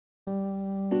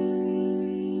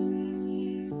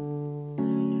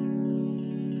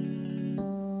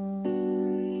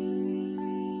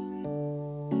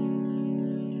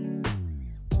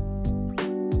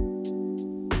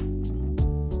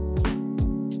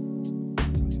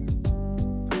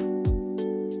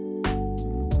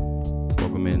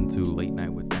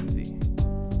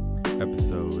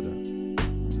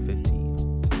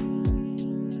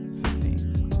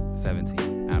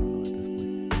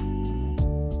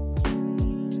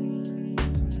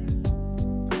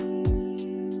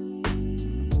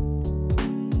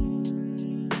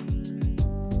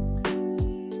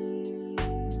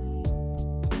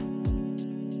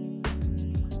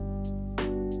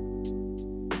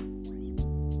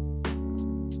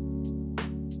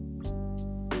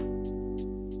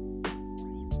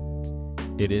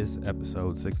It is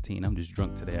episode 16. I'm just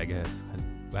drunk today, I guess.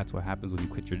 That's what happens when you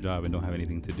quit your job and don't have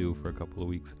anything to do for a couple of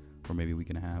weeks, or maybe a week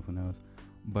and a half, who knows.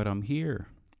 But I'm here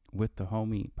with the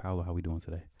homie, Paolo. How we doing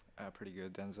today? Pretty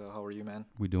good, Denzel. How are you, man?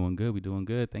 We doing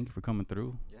good. Thank you for coming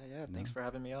through. Yeah. Thanks for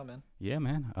having me on, man. Yeah,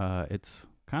 man. It's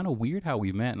kind of weird how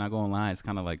we met, not gonna lie. It's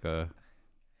kind of like a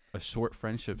short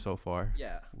friendship so far.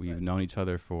 Yeah. We've known each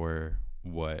other for,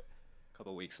 what?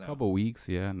 Couple weeks now. Couple weeks,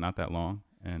 yeah. Not that long.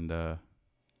 And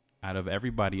out of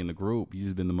everybody in the group, you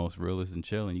just been the most realist and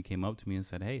chill, and you came up to me and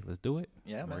said, hey, let's do it.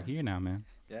 Yeah, man. We're here now, man.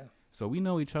 Yeah. So we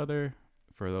know each other.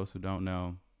 For those who don't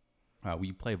know,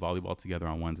 we play volleyball together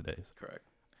on Wednesdays. Correct.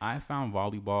 I found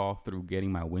volleyball through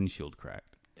getting my windshield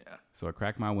cracked. Yeah. So I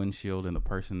cracked my windshield, and the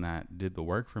person that did the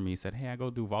work for me said, hey, I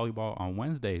go do volleyball on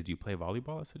Wednesdays. Do you play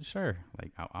volleyball? I said, sure.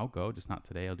 Like, I'll go, just not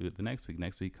today. I'll do it the next week.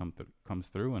 Next week comes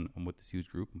through, and I'm with this huge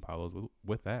group, and Paolo's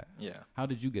with that. Yeah. How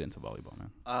did you get into volleyball,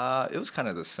 man? It was kind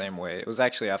of the same way. It was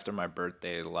actually after my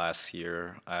birthday last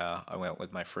year. I went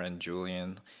with my friend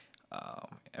Julian,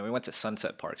 and we went to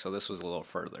Sunset Park, so this was a little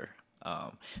further.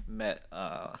 Met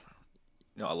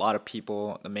a lot of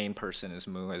people. The main person is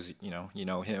Moo, as you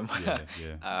know him.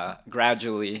 Yeah.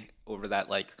 Gradually over that,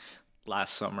 like,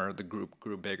 last summer, the group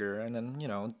grew bigger, and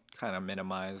then kind of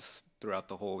minimized throughout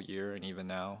the whole year, and even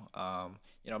now.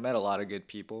 Met a lot of good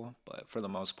people, but for the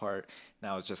most part,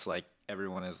 now it's just like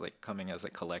everyone is like coming as a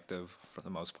collective for the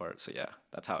most part. So yeah,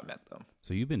 that's how I met them.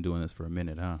 So you've been doing this for a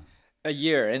minute, huh? A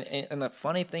year, and the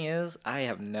funny thing is, I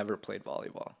have never played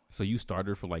volleyball. So you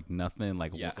started for like nothing,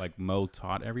 like Yeah. like Mo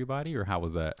taught everybody, or how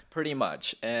was that? Pretty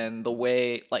much. And the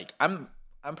way, like, I'm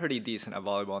pretty decent at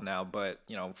volleyball now, but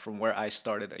from where I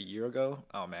started a year ago,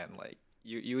 oh man, like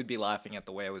you would be laughing at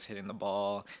the way I was hitting the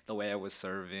ball, the way I was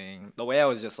serving, the way I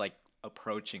was just like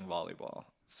approaching volleyball.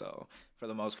 So for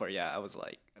the most part, yeah, I was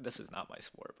like, this is not my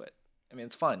sport, but I mean,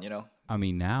 it's fun, I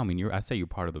mean, I say you're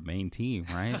part of the main team,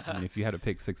 right? I mean, if you had to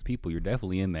pick 6 people, you're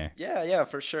definitely in there. Yeah,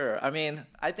 for sure. I mean,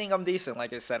 I think I'm decent.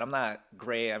 Like I said, I'm not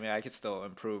great. I mean, I could still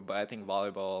improve, but I think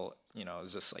volleyball,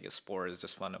 is just like a sport. It's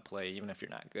just fun to play, even if you're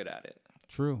not good at it.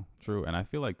 True. And I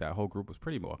feel like that whole group was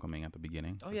pretty welcoming at the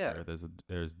beginning. Oh, yeah.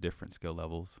 There's different skill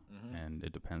levels, and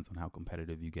it depends on how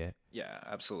competitive you get. Yeah,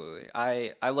 absolutely.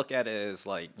 I look at it as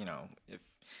like, if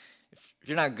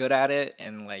you're not good at it,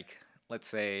 and like, let's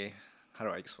say, how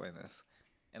do I explain this?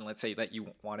 And let's say that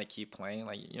you want to keep playing,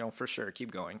 like, for sure, keep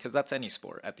going, because that's any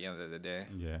sport at the end of the day.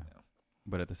 Yeah.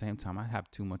 But at the same time, I have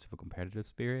too much of a competitive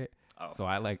spirit. Oh. So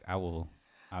I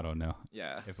don't know.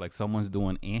 Yeah. If like someone's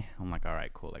doing I'm like, all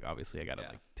right, cool. Like, obviously I got to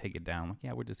like take it down. Like,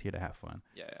 yeah, we're just here to have fun.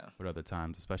 Yeah. But other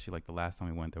times, especially like the last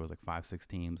time we went, there was like 5-6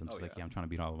 teams. I'm just I'm trying to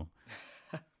beat all of them.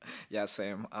 Yeah,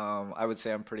 same. I would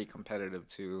say I'm pretty competitive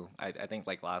too. I think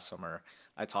like last summer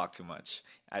I talked too much.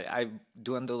 I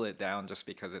dwindled it down just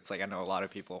because it's like I know a lot of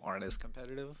people aren't as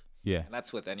competitive. Yeah. And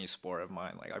that's with any sport of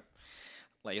mine.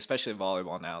 Like especially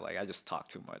volleyball now, like I just talk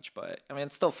too much. But I mean,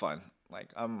 it's still fun.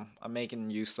 Like I'm making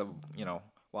use of,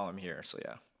 while I'm here. So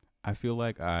yeah. I feel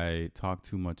like I talk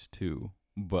too much too,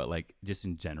 but like just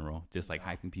in general, just like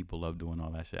hyping people up, doing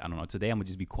all that shit. I don't know. Today I'm gonna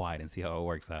just be quiet and see how it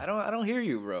works out. I don't hear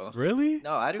you, bro. Really?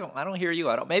 No, I don't hear you.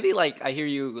 I don't. Maybe like I hear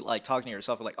you like talking to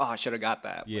yourself, like, oh, I should have got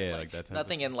that. Yeah, but, like that type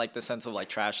nothing in like the sense of like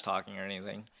trash talking or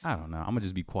anything. I don't know. I'm gonna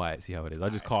just be quiet, see how it is. I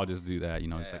just do that,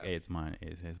 just like, hey, it's mine,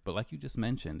 it's his. But like you just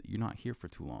mentioned, you're not here for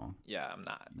too long. Yeah, I'm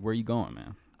not. Where are you going,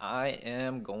 man? I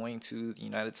am going to the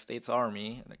United States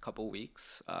Army in a couple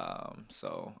weeks.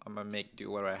 So I'm gonna make do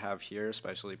what I have here,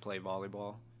 especially play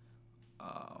volleyball.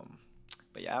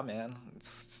 But yeah, man,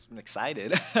 I'm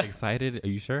excited. Excited? Are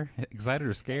you sure? Excited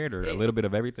or scared or a little bit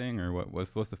of everything, or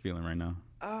what's the feeling right now?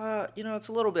 It's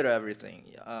a little bit of everything.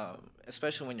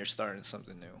 Especially when you're starting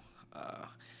something new.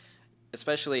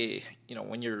 Especially,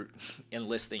 when you're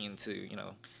enlisting into,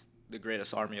 the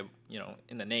greatest army of,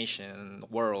 in the nation, the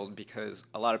world, because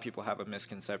a lot of people have a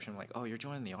misconception like, oh, you're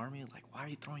joining the army? Like, why are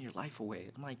you throwing your life away?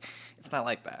 I'm like, it's not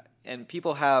like that. And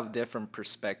people have different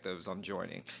perspectives on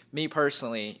joining. Me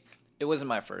personally, it wasn't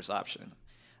my first option.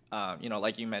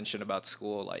 Like you mentioned about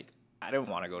school, like, I didn't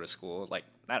want to go to school, like,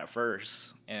 not at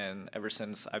first. And ever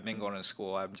since I've been going to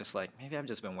school, I'm just like, maybe I've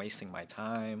just been wasting my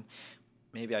time.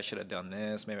 Maybe I should have done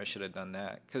this. Maybe I should have done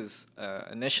that. Because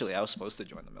initially I was supposed to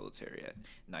join the military at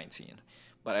 19.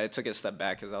 But I took a step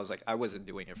back because I was like, I wasn't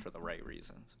doing it for the right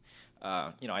reasons.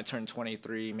 I turned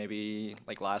 23 maybe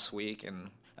like last week. And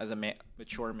as a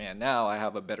mature man now, I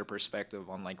have a better perspective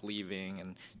on like leaving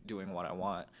and doing what I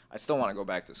want. I still want to go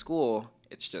back to school.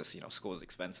 It's just, school is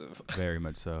expensive. Very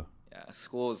much so. Yeah,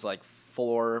 school is like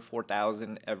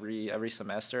 $4,000 every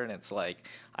semester, and it's like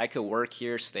I could work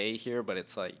here, stay here, but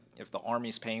it's like if the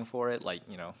Army's paying for it, like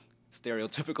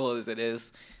stereotypical as it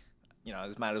is, I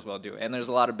just might as well do it. And there's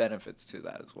a lot of benefits to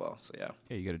that as well. So yeah.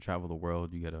 Yeah, you got to travel the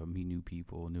world. You got to meet new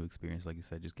people, new experience. Like you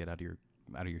said, just get out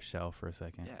of your shell for a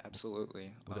second. Yeah,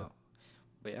 absolutely. But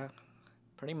yeah,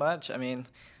 pretty much. I mean,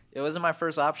 it wasn't my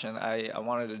first option. I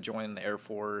wanted to join the Air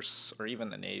Force or even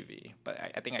the Navy, but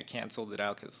I think I canceled it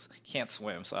out because I can't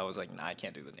swim. So I was like, nah, I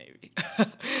can't do the Navy.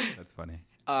 That's funny.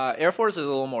 Air Force is a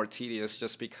little more tedious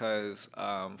just because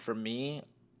for me,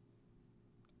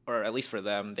 or at least for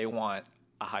them, they want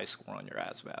a high score on your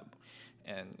ASVAB.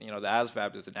 And, the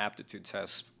ASVAB is an aptitude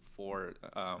test for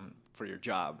your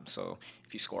job. So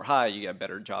if you score high, you get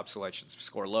better job selections. If you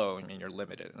score low, I mean, you're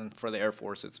limited. And for the Air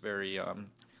Force, it's very,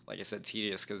 like I said,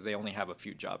 tedious because they only have a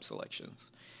few job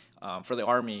selections. For the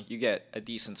Army, you get a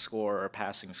decent score or a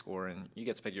passing score, and you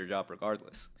get to pick your job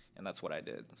regardless. And that's what I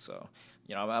did. So,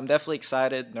 I'm definitely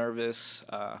excited, nervous,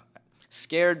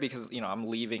 scared because, I'm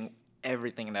leaving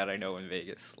everything that I know in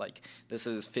Vegas. Like, this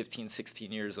is 15,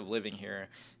 16 years of living here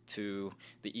to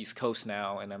the East Coast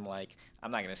now, and I'm like, I'm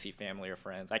not going to see family or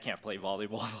friends. I can't play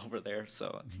volleyball over there,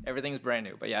 so everything's brand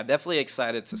new. But yeah, definitely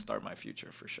excited to start my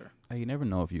future for sure. Hey, you never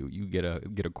know if you get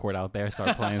a court out there,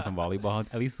 start playing some volleyball,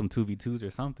 at least some 2v2s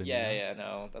or something. Yeah,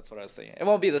 no, that's what I was thinking. It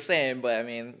won't be the same, but I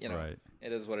mean, right.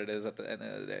 It is what it is at the end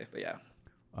of the day. But yeah.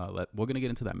 We're going to get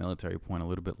into that military point a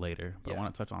little bit later, but Yeah. I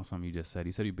want to touch on something you just said.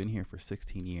 You said you've been here for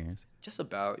 16 years. Just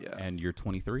about, yeah. And you're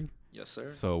 23? Yes, sir.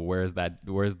 So where's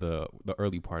the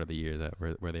early part of the year that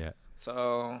where they at?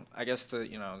 So I guess to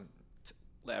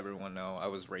let everyone know, I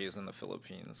was raised in the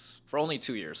Philippines for only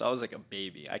 2 years. So I was like a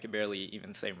baby. I could barely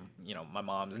even say my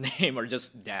mom's name or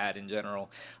just dad in general.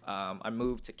 I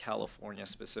moved to California,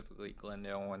 specifically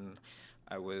Glendale, when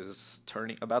I was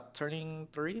about turning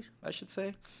 3, I should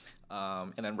say,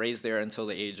 and then raised there until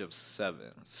the age of 7.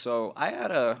 So I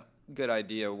had a good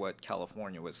idea what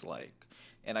California was like.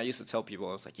 And I used to tell people,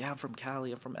 I was like, yeah, I'm from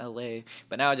Cali, I'm from LA.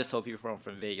 But now I just tell people I'm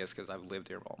from Vegas because I've lived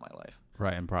here all my life.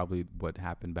 Right, and probably what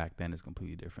happened back then is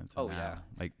completely different. Oh, now. yeah.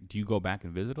 Like, do you go back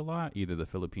and visit a lot, either the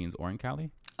Philippines or in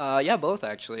Cali? Yeah, both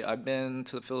actually. I've been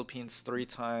to the Philippines 3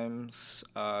 times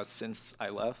since I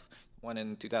left. One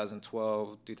in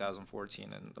 2012,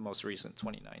 2014, and the most recent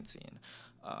 2019.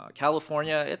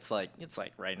 California, it's like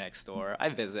right next door. I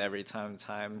visit every time,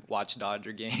 watch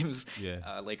Dodger games,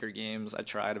 Laker games. I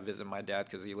try to visit my dad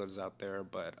because he lives out there.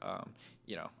 But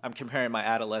I'm comparing my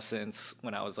adolescence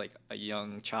when I was like a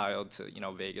young child to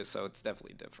Vegas, so it's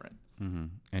definitely different. Mm-hmm.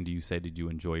 And did you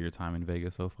enjoy your time in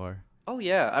Vegas so far? Oh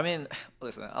yeah, I mean,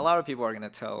 listen, a lot of people are gonna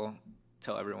tell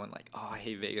everyone like, oh, I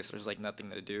hate Vegas, there's like nothing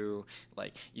to do,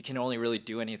 like you can only really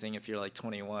do anything if you're like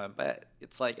 21, but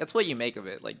it's like that's what you make of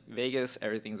it. Like Vegas,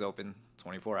 everything's open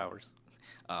 24 hours.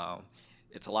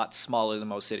 It's a lot smaller than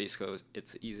most cities, so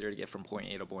it's easier to get from point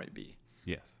A to point B.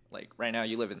 Yes. Like right now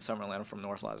you live in Summerlin. I'm from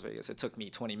North Las Vegas. It took me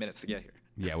 20 minutes to get here.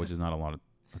 Yeah, which is not a lot of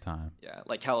time. Yeah,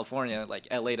 like California, like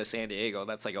LA to San Diego,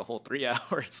 that's like a whole 3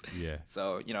 hours. Yeah.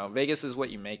 So Vegas is what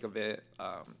you make of it.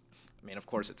 I mean, of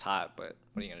course it's hot, but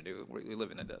what are you going to do? We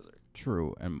live in a desert.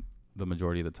 True. And the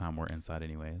majority of the time we're inside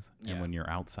anyways. Yeah. And when you're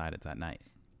outside, it's at night.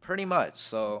 Pretty much.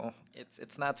 So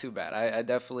it's not too bad. I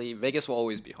definitely, Vegas will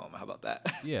always be home. How about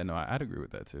that? Yeah, no, I'd agree with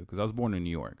that too. Because I was born in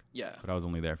New York. Yeah. But I was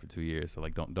only there for 2 years. So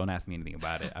like, don't ask me anything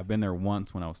about it. I've been there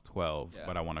once when I was 12,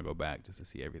 but I want to go back just to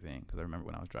see everything. Because I remember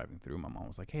when I was driving through, my mom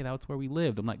was like, hey, that's where we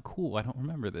lived. I'm like, cool, I don't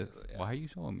remember this. Yeah. Why are you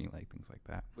showing me like things like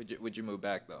that? Would you move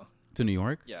back though? To New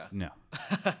York? Yeah. No.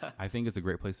 I think it's a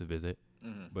great place to visit,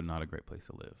 but not a great place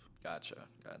to live. Gotcha.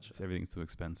 So everything's too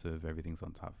expensive. Everything's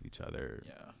on top of each other.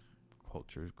 Yeah.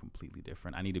 Culture is completely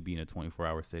different. I need to be in a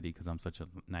 24-hour city because I'm such a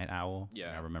night owl. Yeah.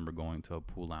 And I remember going to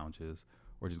pool lounges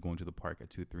or just going to the park at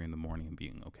 2, 3 in the morning and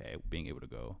being able to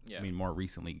go. Yeah. I mean, more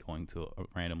recently going to a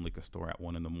random liquor store at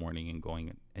 1 in the morning and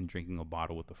going and drinking a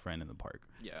bottle with a friend in the park.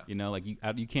 Yeah. Like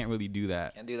you can't really do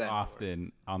that,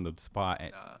 often on the spot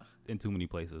in too many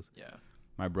places. Yeah.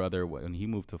 My brother, when he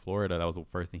moved to Florida, that was the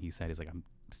first thing he said. He's like, I'm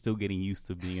still getting used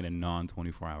to being in a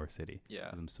non-24-hour city. Yeah.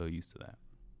 Because I'm so used to that.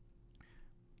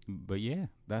 But yeah,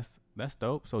 that's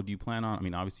dope. So do you plan on, I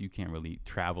mean, obviously you can't really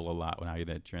travel a lot when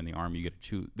you're in the Army. You get to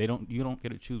choose. You don't get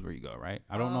to choose where you go, right?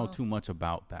 I don't know too much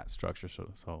about that structure,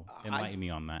 so enlighten me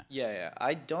on that. Yeah.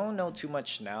 I don't know too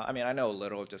much now. I mean, I know a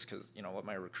little just because, what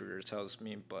my recruiter tells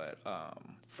me, but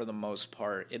for the most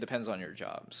part, it depends on your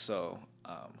job. So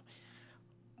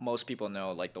most people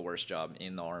know, like, the worst job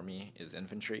in the Army is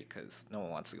infantry because no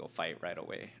one wants to go fight right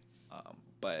away.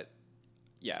 But,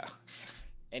 yeah.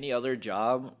 Any other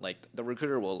job, like, the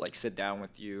recruiter will, like, sit down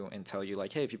with you and tell you,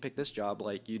 like, hey, if you pick this job,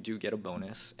 like, you do get a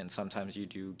bonus, and sometimes you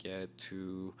do get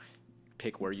to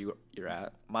pick where you're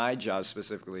at. My job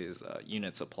specifically is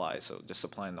unit supply, so just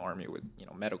supplying the Army with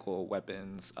medical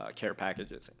weapons, care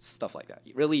packages, stuff like that.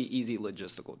 Really easy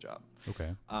logistical job. Okay.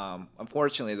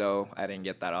 Unfortunately, though, I didn't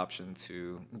get that option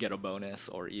to get a bonus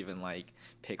or even like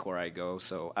pick where I go.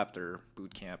 So after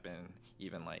boot camp and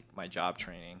even like my job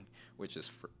training, which is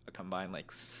for a combined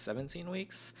like 17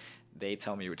 weeks, they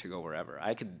tell me to go wherever.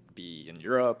 I could be in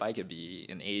Europe, I could be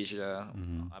in Asia.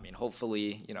 I mean,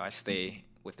 hopefully, I stay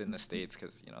within the States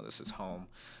because, this is home.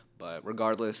 But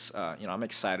regardless, I'm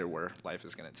excited where life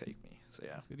is going to take me. So,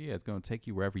 yeah. That's good. Yeah, it's going to take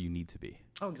you wherever you need to be.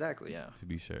 Oh, exactly, yeah. To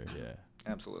be sure, yeah.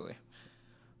 Absolutely.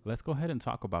 Let's go ahead and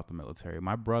talk about the military.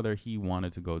 My brother, he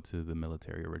wanted to go to the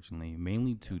military originally,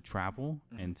 mainly to travel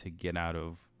and to get out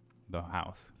of the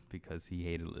house because he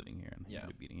hated living here and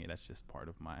hated being here. That's just part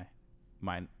of my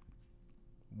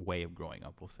way of growing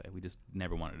up, we'll say. We just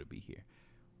never wanted to be here.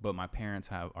 But my parents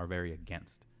are very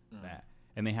against that.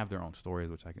 And they have their own stories,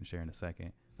 which I can share in a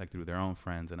second, like through their own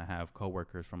friends. And I have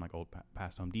coworkers from like old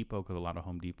past Home Depot, because a lot of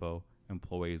Home Depot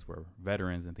employees were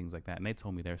veterans and things like that. And they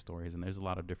told me their stories, and there's a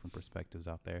lot of different perspectives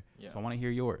out there. Yeah. So I want to hear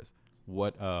yours.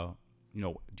 What,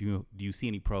 do you see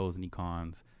any pros, any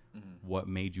cons? What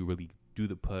made you really do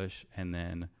the push? And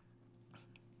then,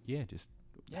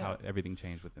 how everything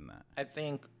changed within that. I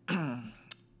think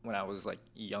when I was like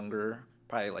younger,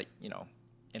 probably like,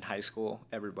 in high school,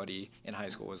 everybody in high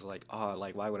school was like, oh,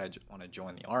 like, why would I want to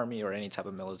join the Army or any type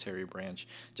of military branch?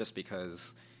 Just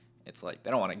because it's like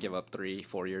they don't want to give up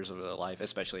 3-4 years of their life,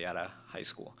 especially out of high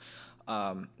school.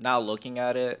 Now looking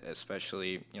at it,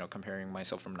 especially, comparing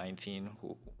myself from 19,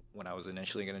 when I was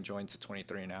initially going to join, to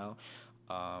 23 now,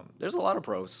 there's a lot of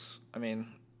pros. I mean,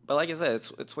 but like I said,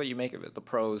 it's what you make of it. The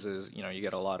pros is, you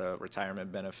get a lot of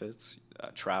retirement benefits,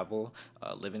 travel,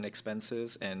 living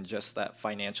expenses, and just that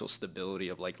financial stability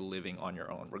of like living on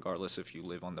your own, regardless if you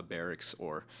live on the barracks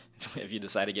or if you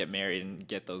decide to get married and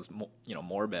get those,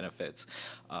 more benefits.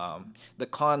 The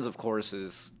cons, of course,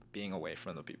 is being away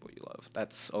from the people you love.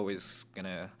 That's always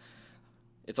gonna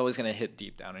hit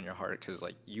deep down in your heart, because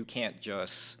like you can't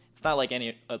just. It's not like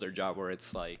any other job where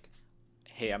it's like,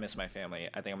 hey, I miss my family,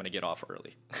 I think I'm going to get off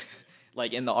early.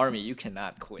 Like in the Army, you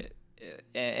cannot quit.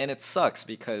 And it sucks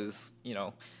because,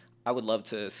 I would love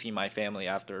to see my family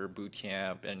after boot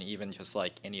camp and even just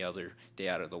like any other day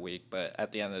out of the week. But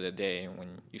at the end of the day,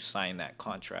 when you sign that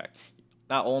contract,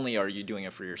 not only are you doing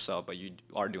it for yourself, but you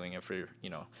are doing it for,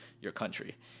 your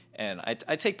country. And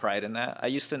I take pride in that. I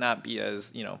used to not be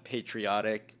as,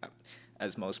 patriotic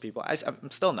as most people.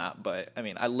 I'm still not, but I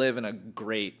mean, I live in a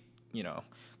great,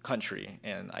 country,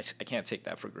 and I can't take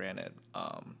that for granted.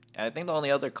 And I think the only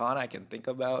other con I can think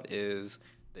about is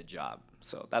the job.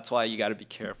 So that's why you got to be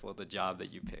careful of the job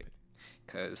that you pick,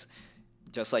 because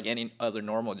just like any other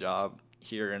normal job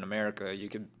here in America, you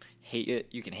can hate it,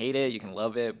 you can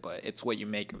love it, but it's what you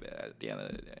make of it at the end of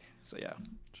the day. So yeah.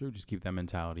 True. Just keep that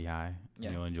mentality high. Yeah.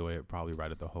 And you'll enjoy it probably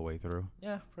right at the whole way through.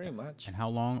 Yeah, pretty much. And how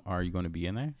long are you going to be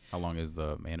in there? How long is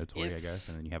the mandatory, I guess?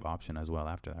 And then you have option as well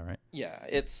after that, right? Yeah,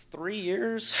 it's 3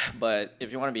 years, but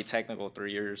if you want to be technical,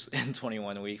 3 years and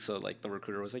 21 weeks. So like the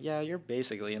recruiter was like, yeah, you're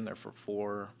basically in there for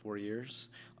four years.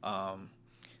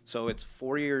 So it's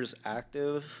 4 years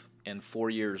active and 4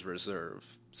 years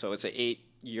reserve. So it's an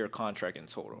 8-year contract in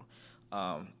total.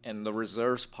 And the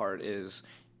reserves part is,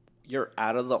 you're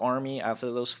out of the Army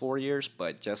after those 4 years,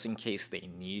 but just in case they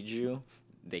need you,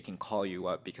 they can call you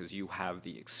up because you have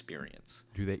the experience.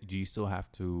 Do you still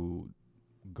have to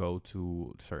go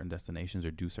to certain destinations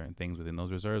or do certain things within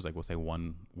those reserves? Like we'll say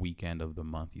one weekend of the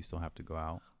month, you still have to go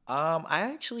out? I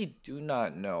actually do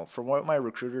not know. From what my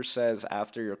recruiter says,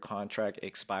 after your contract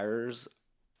expires,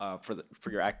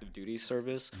 for your active duty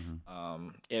service,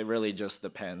 it really just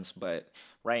depends. But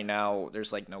right now,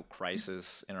 there's like no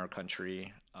crisis in our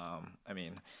country. I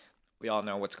mean, we all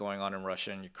know what's going on in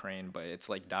Russia and Ukraine, but it's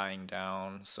like dying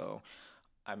down. So,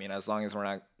 I mean, as long as we're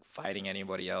not fighting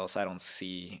anybody else, I don't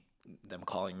see them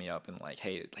calling me up and like,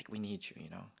 hey, like we need you,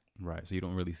 Right. So you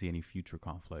don't really see any future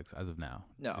conflicts as of now.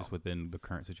 No. Just within the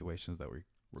current situations that we're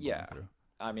going through.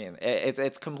 I mean,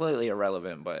 it's completely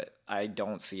irrelevant, but I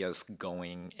don't see us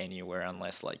going anywhere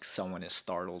unless like someone is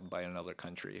startled by another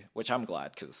country, which I'm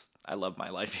glad, because I love my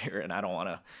life here and I don't want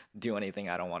to do anything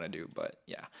I don't want to do. But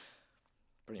yeah,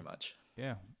 pretty much.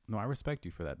 Yeah. No, I respect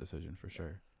you for that decision for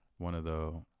sure. One of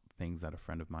the things that a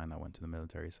friend of mine that went to the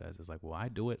military says is like, well, I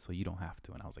do it so you don't have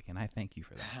to. And I was like, and I thank you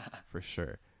for that for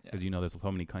sure. Because, there's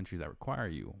so many countries that require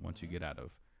you once you get out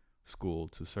of school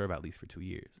to serve at least for 2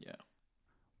 years. Yeah.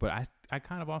 But I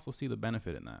kind of also see the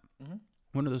benefit in that.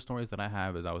 One of the stories that I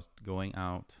have is I was going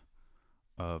out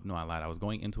I lied. I was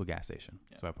going into a gas station.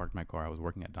 Yeah. So I parked my car. I was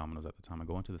working at Domino's at the time. I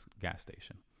go into this gas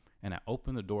station. And I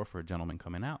opened the door for a gentleman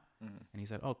coming out. Mm-hmm. And he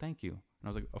said, "Oh, thank you." And I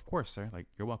was like, "Of course, sir. Like,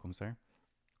 you're welcome, sir."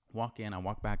 Walk in, I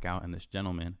walk back out, and this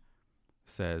gentleman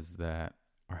says that,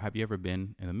 "Or have you ever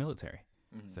been in the military?"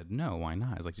 Mm-hmm. I said, "No, why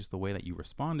not?" It's like, just the way that you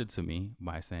responded to me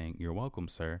by saying, "You're welcome,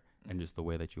 sir," and just the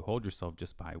way that you hold yourself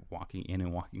just by walking in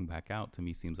and walking back out, to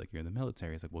me seems like you're in the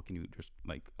military. It's like, well, can you just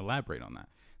like elaborate on that?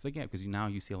 It's like, yeah, because now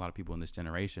you see a lot of people in this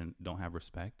generation don't have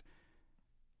respect.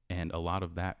 And a lot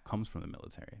of that comes from the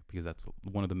military, because that's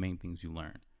one of the main things you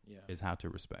learn is how to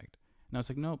respect. And I was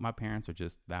like, no, my parents are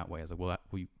just that way. I was like, well,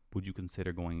 would you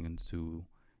consider going into,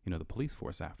 the police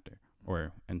force after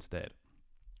or instead?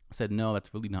 I said, no,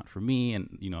 that's really not for me.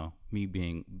 And, me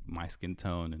being my skin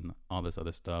tone and all this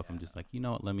other stuff, I'm just like, you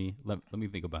know what, let me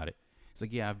think about it. It's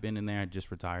like, yeah, I've been in there. I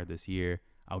just retired this year.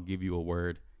 I'll give you a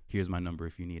word. Here's my number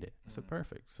if you need it. I said,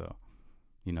 perfect. So,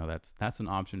 that's an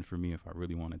option for me if I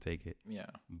really want to take it. Yeah.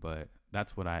 But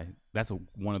that's one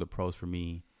of the pros for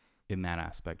me in that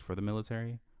aspect for the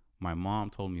military. My mom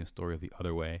told me a story of the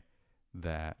other way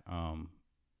that,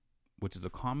 which is a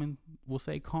common, we'll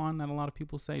say, con that a lot of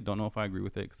people say. Don't know if I agree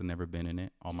with it because I've never been in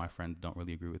it. All my friends don't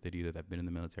really agree with it either. That've been in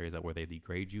the military. Is that where they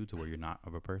degrade you to where you're not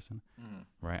of a person,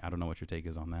 right? I don't know what your take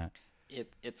is on that.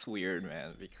 It's weird,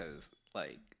 man, because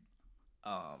like,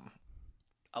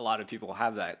 a lot of people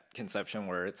have that conception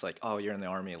where it's like, oh, you're in the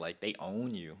Army, like they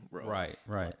own you, bro. Right.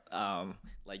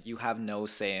 Like you have no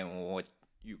say in what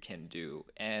you can do,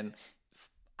 and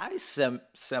I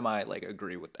semi like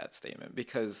agree with that statement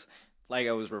because, like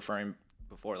I was referring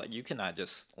before, like you cannot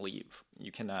just leave.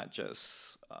 You cannot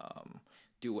just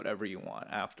do whatever you want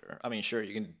after. I mean, sure,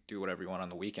 you can do whatever you want on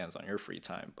the weekends on your free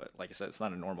time, but like I said, it's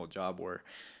not a normal job where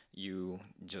you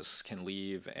just can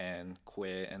leave and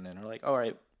quit and then are like, all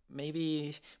right,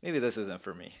 maybe this isn't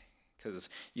for me, because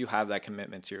you have that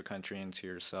commitment to your country and to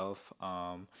yourself.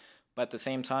 But at the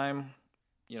same time,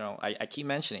 I keep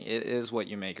mentioning it is what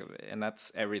you make of it, and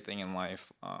that's everything in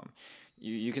life.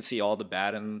 You can see all the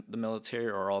bad in the military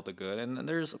or all the good, and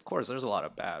there's a lot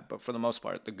of bad, but for the most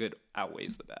part, the good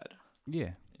outweighs the bad.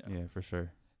 Yeah, for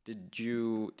sure. Did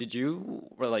you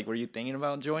were you thinking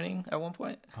about joining at one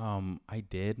point? I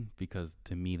did, because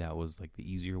to me that was like the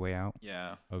easier way out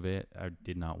of it. I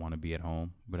did not want to be at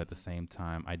home, but at the same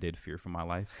time I did fear for my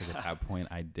life, because at that point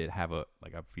I did have a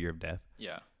fear of death.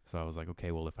 Yeah. So I was like,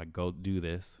 okay, well, if I go do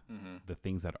this, the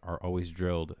things that are always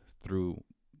drilled through,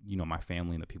 my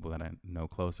family and the people that I know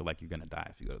close are like, you're going to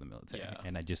die if you go to the military. Yeah.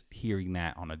 And I just hearing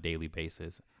that on a daily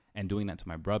basis and doing that to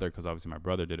my brother, because obviously my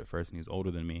brother did it first and he was older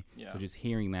than me. Yeah. So just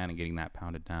hearing that and getting that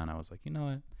pounded down, I was like, you know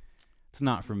what? It's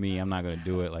not for me. I'm not going to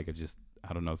do it. Like,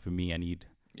 I don't know. For me, I need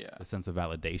a sense of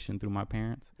validation through my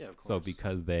parents. Yeah, of course. So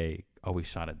because they always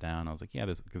shot it down, I was like, yeah,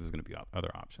 there's going to be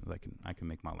other options. I can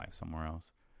make my life somewhere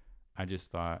else. I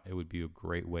just thought it would be a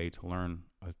great way to learn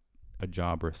a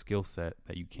job or a skill set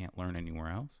that you can't learn anywhere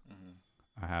else.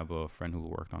 I have a friend who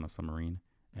worked on a submarine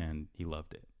and he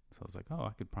loved it. So I was like, oh,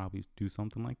 I could probably do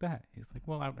something like that. He's like,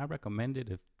 well, I recommend it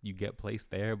if you get placed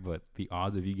there, but the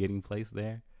odds of you getting placed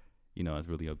there, is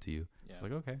really up to you. Yeah. So I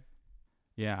was like, okay.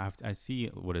 Yeah, I see.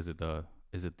 What is it?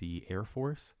 Is it the Air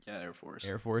Force? Yeah, Air Force.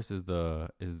 Air Force is the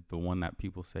one that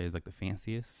people say is like the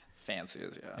fanciest.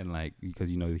 Fanciest, yeah. And like, because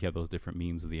you have those different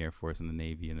memes of the Air Force and the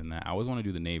Navy, and then that. I always want to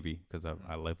do the Navy because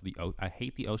I love I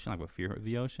hate the ocean. I have a fear of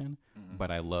the ocean,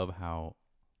 but I love how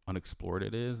unexplored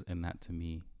it is, and that to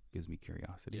me gives me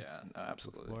curiosity. Yeah, no,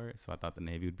 absolutely. So I thought the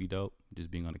Navy would be dope,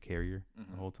 just being on a carrier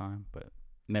the whole time, but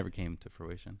never came to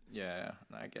fruition. Yeah,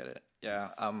 I get it. Yeah,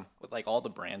 with like all the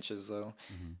branches though,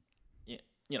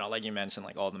 like you mentioned,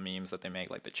 like all the memes that they make,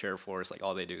 like the chair force, like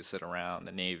all they do is sit around.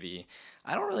 The Navy,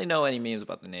 I don't really know any memes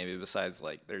about the Navy besides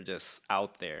like they're just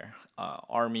out there.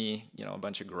 Army, a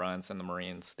bunch of grunts, and the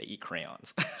Marines, they eat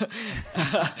crayons.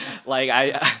 Like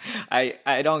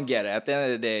I don't get it. At the end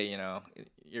of the day,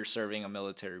 you're serving a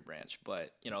military branch,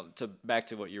 but back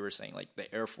to what you were saying, like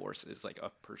the Air Force is like a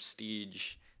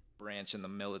prestige branch in the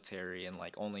military, and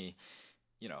like only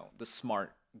the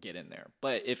smart get in there.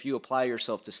 But if you apply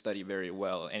yourself to study very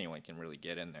well, anyone can really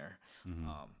get in there.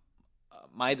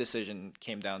 My decision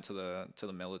came down to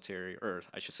the military, or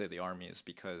I should say the Army, is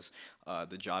because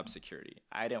the job security.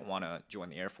 I didn't want to join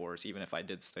the Air Force, even if I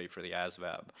did study for the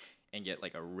ASVAB, and get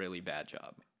like a really bad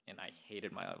job. And I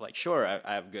hated my life. Like, sure,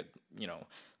 I have good,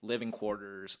 living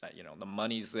quarters. The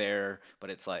money's there, but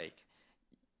it's like,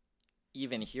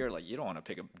 even here, like, you don't want to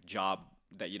pick a job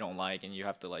that you don't like and you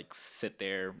have to like sit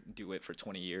there, do it for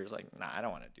 20 years. Like, nah, I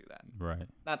don't want to do that. Right.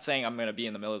 Not saying I'm going to be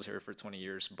in the military for 20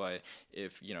 years, but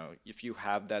if you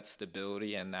have that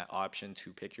stability and that option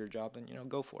to pick your job, then,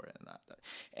 go for it. And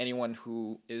anyone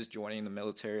who is joining the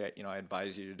military, I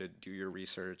advise you to do your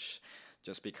research,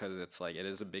 just because it's like it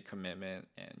is a big commitment,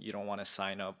 and you don't want to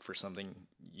sign up for something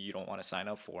you don't want to sign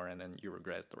up for, and then you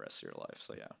regret it the rest of your life.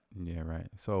 So yeah. Yeah, right.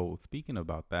 So speaking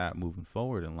about that, moving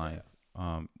forward in life,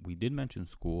 we did mention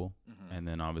school, and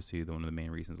then obviously one of the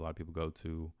main reasons a lot of people go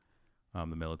to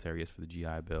the military is for the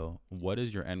GI Bill. What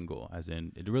is your end goal? As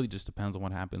in, it really just depends on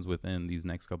what happens within these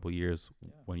next couple of years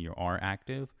when you are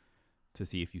active, to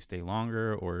see if you stay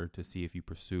longer or to see if you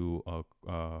pursue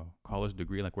a college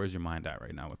degree. Like, where's your mind at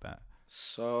right now with that?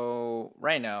 So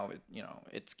right now,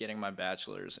 it's getting my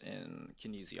bachelor's in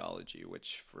kinesiology,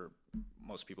 which for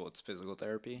most people it's physical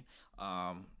therapy.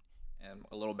 And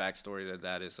a little backstory to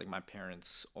that is like my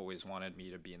parents always wanted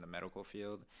me to be in the medical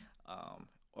field,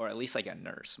 or at least like a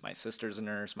nurse. My sister's a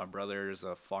nurse, my brother's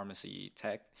a pharmacy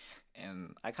tech,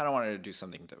 and I kind of wanted to do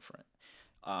something different.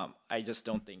 I just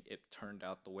don't think it turned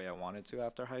out the way I wanted to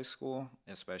after high school,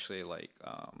 especially like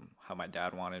how my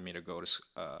dad wanted me to go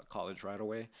to college right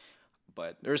away.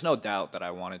 But there's no doubt that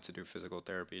I wanted to do physical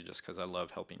therapy just because I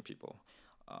love helping people.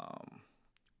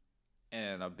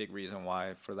 And a big reason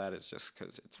why for that is just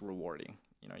because it's rewarding.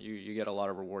 You get a lot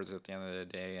of rewards at the end of the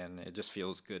day, and it just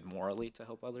feels good morally to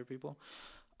help other people.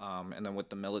 And then with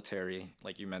the military,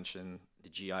 like you mentioned, the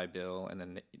GI Bill, and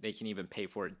then they can even pay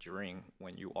for it during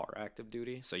when you are active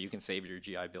duty. So you can save your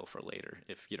GI Bill for later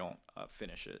if you don't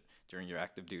finish it during your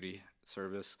active duty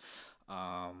service.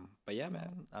 But yeah,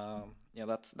 man,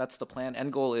 that's the plan.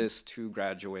 End goal is to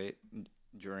graduate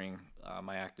during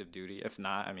my active duty. If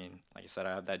not, I mean, like I said,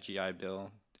 I have that GI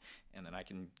Bill, and then I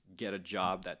can get a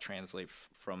job that translates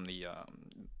from the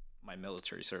my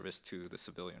military service to the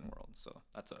civilian world. So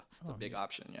that's a big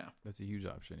option. Yeah, that's a huge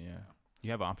option. Yeah,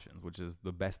 you have options, which is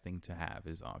the best thing to have,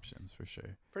 is options for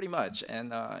sure. Pretty much.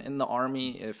 And in the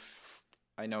Army, if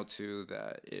I know too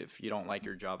that if you don't like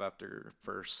your job after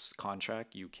first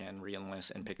contract, you can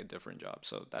re-enlist and pick a different job.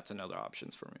 So that's another option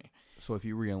for me. So if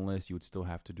you re-enlist, you would still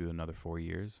have to do another 4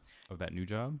 years of that new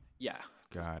job? Yeah.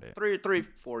 Got it.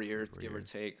 4 years, give or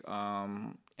take.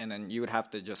 And then you would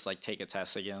have to just like take a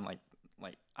test again. Like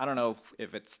I don't know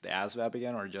if it's the ASVAB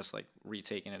again or just like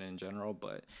retaking it in general,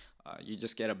 but you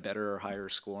just get a better or higher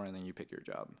score and then you pick your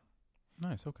job.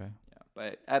 Nice. Okay.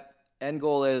 Yeah. But end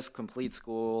goal is complete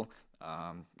school,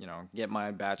 get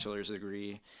my bachelor's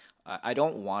degree. I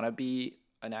don't want to be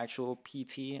an actual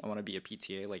PT. I want to be a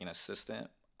PTA, like an assistant.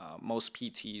 Most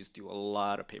PTs do a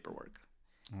lot of paperwork.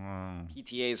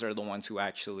 PTAs are the ones who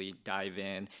actually dive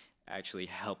in, actually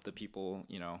help the people,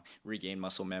 regain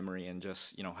muscle memory and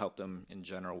just, help them in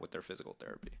general with their physical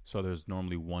therapy. So there's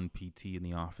normally one PT in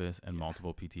the office and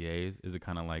multiple PTAs. Is it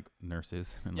kind of like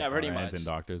nurses and pretty much, and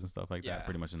doctors and stuff like that?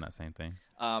 Pretty much in that same thing.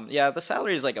 The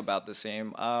salary is like about the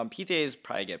same. PTAs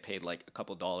probably get paid like a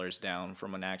couple dollars down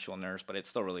from an actual nurse, but it's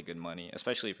still really good money,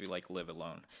 especially if you like live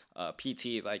alone.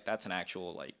 PT, like that's an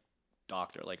actual like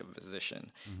doctor, like a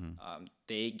physician.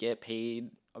 They get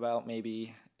paid about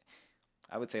maybe,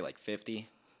 I would say like 50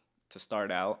 to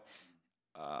start out.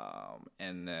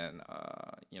 And then,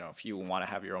 if you want to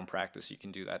have your own practice, you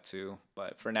can do that too.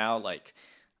 But for now, like,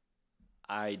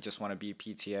 I just want to be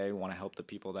PTA, want to help the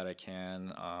people that I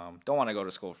can. Don't want to go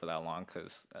to school for that long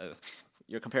because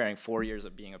you're comparing 4 years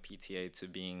of being a PTA to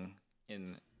being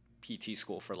in PT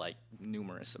school for like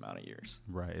numerous amount of years.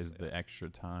 Right. Is the extra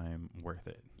time worth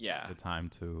it? Yeah. The time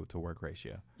to work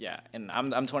ratio. Yeah. And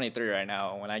I'm 23 right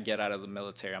now. When I get out of the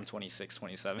military, I'm 26,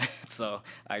 27. So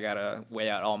I got to weigh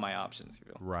out all my options. You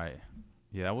feel? Right.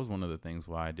 Yeah. That was one of the things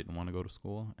why I didn't want to go to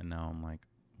school. And now I'm like,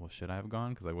 well, should I have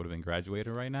gone? Because I would have been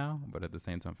graduated right now. But at the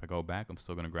same time, if I go back, I'm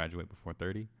still going to graduate before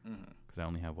 30. Because I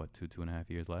only have, 2.5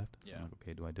 years left? So I'm like,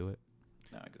 okay, do I do it?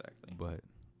 No, exactly. But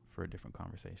for a different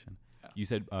conversation. Yeah. You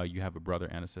said you have a brother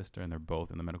and a sister, and they're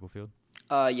both in the medical field?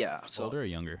 Yeah. So older or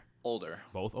younger? Older.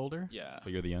 Both older? Yeah. So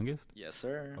you're the youngest? Yes,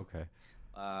 sir. Okay.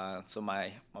 So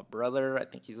my brother, I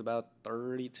think he's about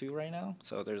 32 right now.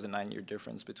 So there's a 9-year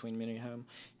difference between me and him.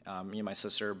 Me and my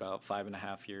sister about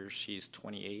 5.5 years. She's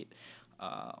 28.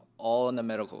 All in the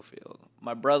medical field.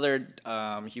 My brother,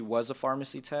 he was a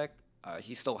pharmacy tech.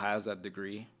 He still has that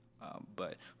degree,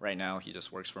 but right now he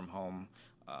just works from home,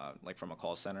 like from a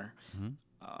call center.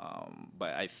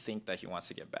 But I think that he wants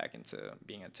to get back into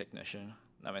being a technician.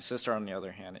 Now, my sister, on the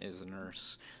other hand, is a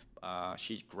nurse.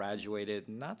 She graduated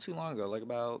not too long ago, like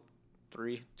about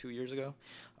 2 years ago.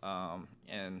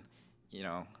 And,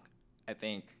 I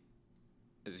think,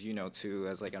 as you know, too,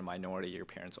 as like a minority, your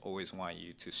parents always want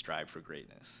you to strive for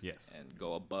greatness. Yes. And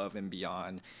go above and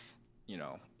beyond,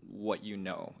 what you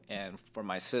know. And for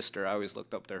my sister, I always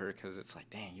looked up to her because it's like,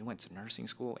 dang, you went to nursing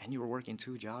school and you were working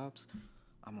 2 jobs?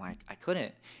 I'm like, I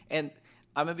couldn't. And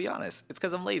I'm gonna be honest. It's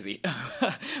because I'm lazy.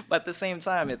 But at the same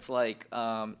time, it's like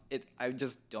I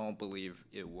just don't believe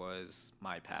it was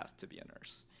my path to be a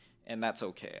nurse, and that's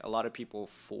okay. A lot of people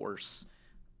force,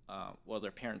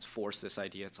 their parents force this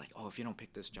idea. It's like, oh, if you don't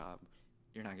pick this job,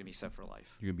 you're not gonna be set for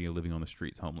life. You're gonna be living on the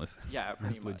streets, homeless. Yeah,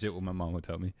 pretty That's much. legit what my mom would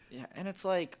tell me. Yeah, and it's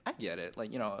like I get it.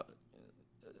 Like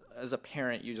as a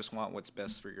parent, you just want what's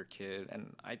best for your kid,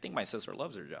 and I think my sister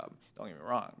loves her job. Don't get me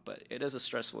wrong, but it is a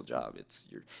stressful job.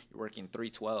 You're working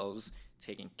 312s,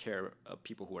 taking care of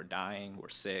people who are dying, who are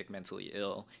sick, mentally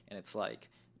ill, and it's like,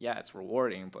 yeah, it's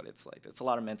rewarding, but it's like it's a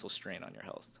lot of mental strain on your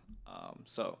health.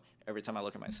 So every time I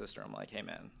look at my sister, I'm like, hey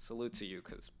man, salute to you,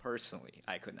 because personally,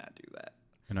 I could not do that.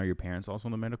 And are your parents also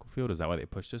in the medical field? Is that why they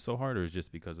pushed this so hard, or is it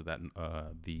just because of that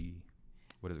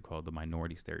what is it called? The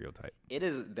minority stereotype. It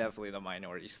is definitely the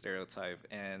minority stereotype.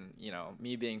 And,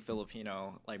 me being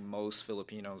Filipino, like most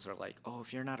Filipinos are like, oh,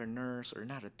 if you're not a nurse or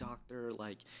not a doctor,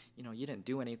 like, you didn't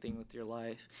do anything with your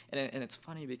life. And it's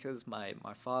funny because my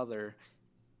father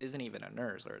isn't even a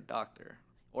nurse or a doctor,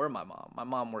 or my mom. My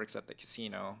mom works at the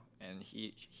casino, and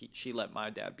she let my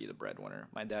dad be the breadwinner.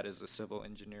 My dad is a civil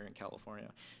engineer in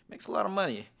California. Makes a lot of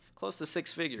money, close to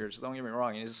six figures. Don't get me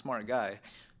wrong, he's a smart guy.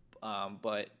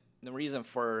 But the reason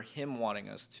for him wanting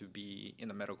us to be in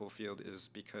the medical field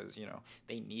is because,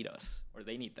 they need us, or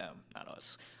they need them, not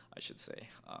us, I should say.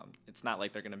 It's not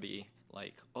like they're going to be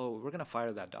like, oh, we're going to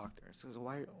fire that doctor. It says,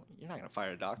 why? You're not going to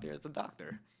fire a doctor. It's a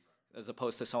doctor. As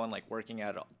opposed to someone like working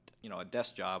at a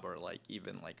desk job, or like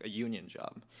even like a union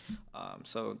job.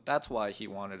 So that's why he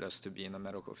wanted us to be in the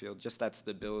medical field, just that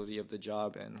stability of the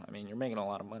job. And I mean, you're making a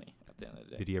lot of money at the end of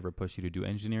the day. Did he ever push you to do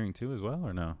engineering too as well,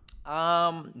 or no?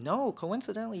 No,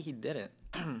 coincidentally he didn't.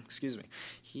 Excuse me.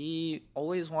 He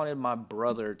always wanted my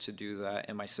brother to do that,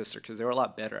 and my sister, because they were a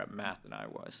lot better at math than I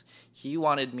was. He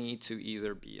wanted me to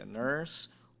either be a nurse,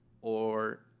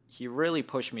 or he really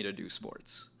pushed me to do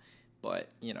sports. But,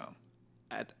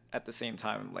 at the same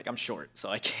time, like, I'm short, so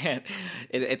I can't.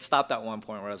 It stopped at one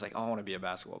point where I was like, oh, I want to be a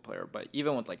basketball player. But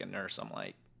even with, like, a nurse, I'm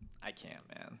like, I can't,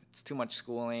 man. It's too much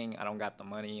schooling. I don't got the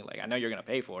money. Like, I know you're going to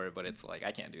pay for it, but it's like,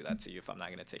 I can't do that to you if I'm not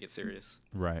going to take it serious.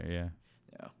 Right, yeah.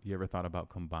 Yeah. You ever thought about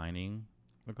combining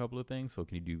a couple of things? So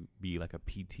can you be like a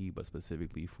PT, but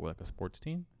specifically for like a sports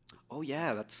team? Oh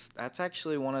yeah, that's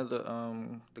actually one of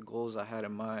the goals I had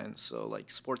in mind. So like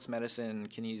sports medicine and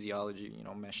kinesiology,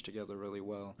 mesh together really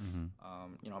well.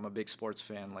 Mm-hmm. I'm a big sports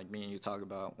fan, like me and you talk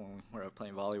about when we're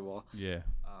playing volleyball. Yeah.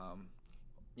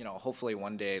 Hopefully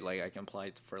one day like I can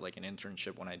apply for like an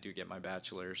internship when I do get my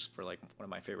bachelor's for like one of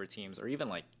my favorite teams, or even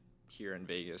like here in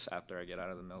Vegas after I get out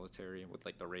of the military with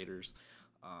like the Raiders,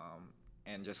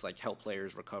 and just like help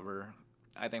players recover.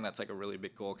 I think that's like a really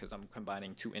big goal because I'm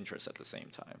combining two interests at the same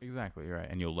time. Exactly, right.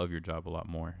 And you'll love your job a lot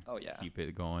more. Oh yeah. Keep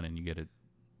it going, and you get to,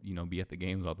 be at the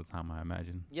games all the time, I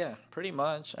imagine. Yeah, pretty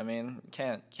much. I mean,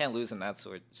 can't lose in that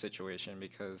situation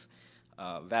because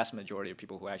vast majority of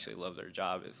people who actually love their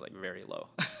job is like very low.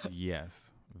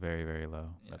 Yes, very, very low.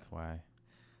 Yeah. That's why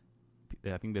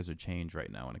I think there's a change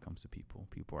right now when it comes to people.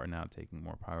 People are now taking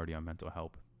more priority on mental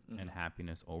health and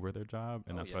happiness over their job,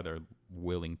 and that's why they're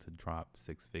willing to drop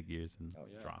six figures and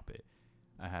drop it.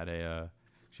 I had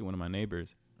actually one of my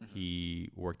neighbors,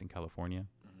 he worked in California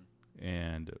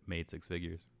and made six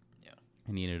figures. Yeah.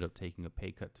 And he ended up taking a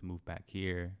pay cut to move back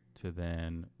here to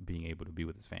then being able to be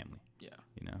with his family. Yeah.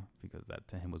 Because that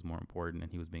to him was more important,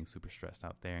 and he was being super stressed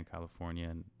out there in California,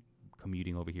 and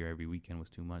commuting over here every weekend was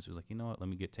too much. It was like, you know what, let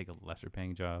me take a lesser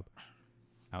paying job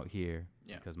out here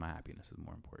because my happiness is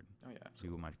more important. Oh yeah, absolutely.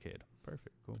 Be with my kid.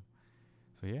 Perfect. Cool.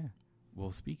 So yeah.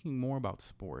 Well, speaking more about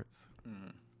sports,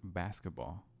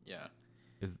 basketball. Yeah.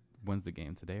 When's the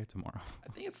game, today or tomorrow?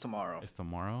 I think it's tomorrow. It's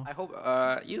tomorrow? I hope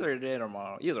either today or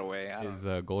tomorrow. Either way. Is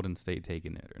Golden State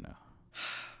taking it or no?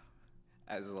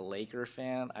 As a Laker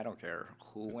fan, I don't care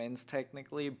who wins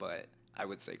technically, but I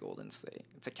would say Golden State.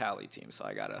 It's a Cali team, so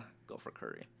I gotta go for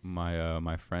Curry.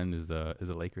 My friend is a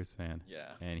Lakers fan.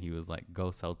 Yeah. And he was like,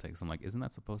 "Go Celtics." I'm like, "Isn't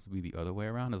that supposed to be the other way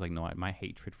around?" I was like, "No, my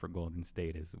hatred for Golden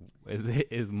State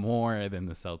is more than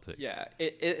the Celtics." Yeah,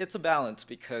 it's a balance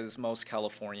because most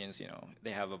Californians,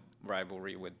 they have a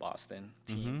rivalry with Boston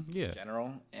teams in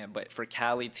general, but for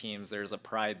Cali teams, there's a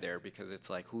pride there because it's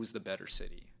like, who's the better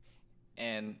city?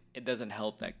 And it doesn't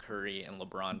help that Curry and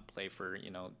LeBron play for,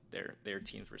 their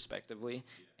teams respectively.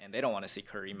 And they don't want to see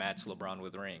Curry match LeBron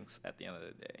with rings at the end of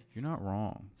the day. You're not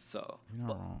wrong. You're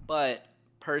not wrong. But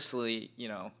personally,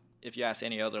 if you ask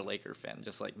any other Laker fan,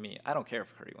 just like me, I don't care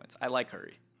if Curry wins. I like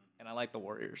Curry. And I like the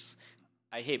Warriors.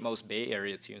 I hate most Bay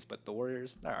Area teams, but the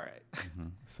Warriors, they're all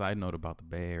right. Side note about the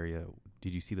Bay Area.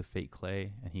 Did you see the fake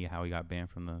Clay and how he got banned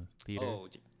from the theater? Oh,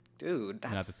 dude,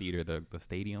 Not the theater, the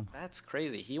stadium. that's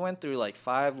crazy. He went through like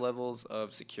 5 levels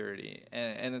of security,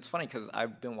 and it's funny because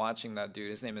I've been watching that dude.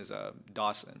 His name is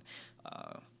Dawson.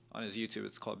 On his YouTube,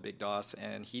 it's called Big Doss,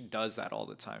 and he does that all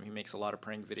the time. He makes a lot of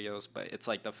prank videos, but it's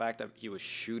like the fact that he was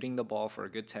shooting the ball for a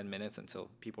good 10 minutes until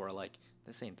people are like,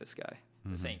 "This ain't this guy.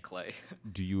 This ain't Clay."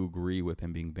 Do you agree with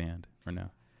him being banned or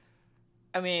no?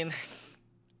 I mean,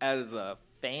 as a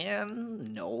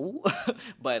fan, no,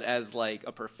 but as like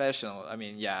a professional, I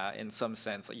mean, yeah, in some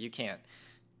sense, like you can't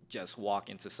just walk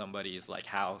into somebody's like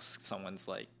house, someone's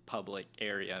like public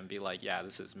area, and be like, "Yeah,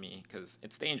 this is me," because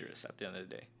it's dangerous at the end of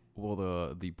the day. Well,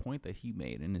 the point that he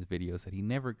made in his video said he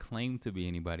never claimed to be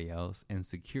anybody else, and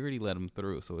security let him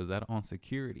through. So is that on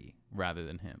security rather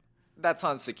than him? That's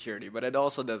on security, but it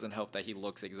also doesn't help that he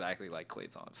looks exactly like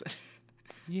Klay Thompson.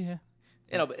 Yeah.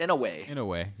 In a way. In a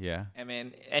way, yeah. I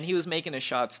mean, and he was making his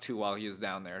shots too while he was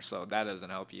down there, so that doesn't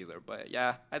help either. But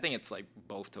yeah, I think it's like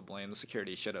both to blame. The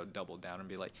security should have doubled down and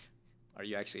be like, "Are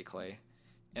you actually Klay?"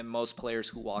 And most players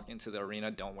who walk into the arena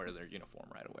don't wear their uniform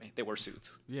right away. They wear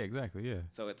suits. Yeah, exactly, yeah.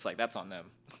 So it's like that's on them.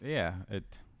 Yeah,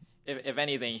 If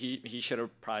anything, he should have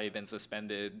probably been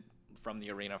suspended from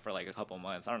the arena for like a couple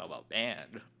months. I don't know about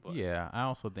banned. But yeah, I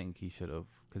also think he should have,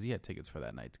 because he had tickets for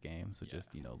that night's game, so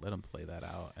just, let him play that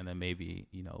out, and then maybe,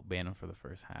 ban him for the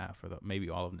first half, or maybe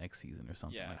all of next season or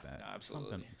something like that. No,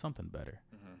 absolutely. Something better.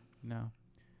 No.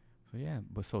 So, yeah,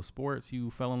 but so sports,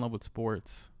 you fell in love with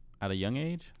sports at a young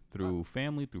age? Through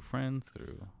family, through friends,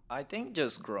 through... I think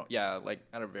just like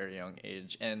at a very young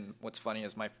age. And what's funny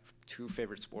is my 2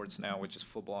 favorite sports now, which is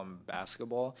football and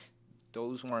basketball,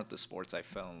 those weren't the sports I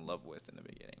fell in love with in the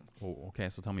beginning. Oh, okay,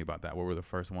 so tell me about that. What were the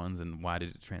first ones, and why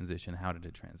did it transition? How did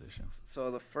it transition? So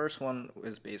the first one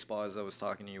was baseball, as I was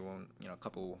talking to you, a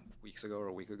couple weeks ago or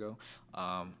a week ago.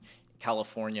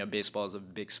 California, baseball is a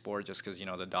big sport just because,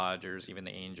 the Dodgers, even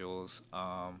the Angels.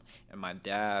 And my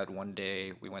dad, one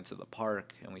day, we went to the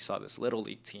park and we saw this Little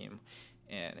League team.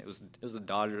 And it was the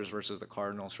Dodgers versus the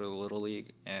Cardinals for the Little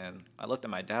League. And I looked at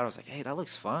my dad. I was like, "Hey, that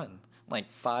looks fun." I'm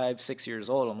like 5, 6 years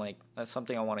old. I'm like, that's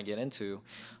something I want to get into.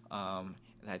 And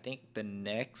I think the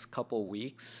next couple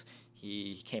weeks,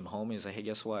 he came home. He was like, "Hey,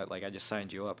 guess what? Like, I just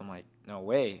signed you up." I'm like, "No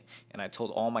way." And I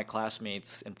told all my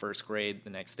classmates in first grade the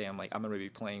next day, I'm like, "I'm going to be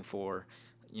playing for,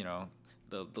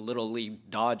 the Little League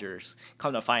Dodgers."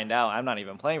 Come to find out, I'm not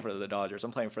even playing for the Dodgers.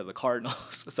 I'm playing for the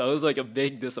Cardinals. So it was like a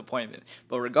big disappointment.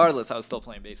 But regardless, I was still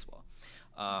playing baseball.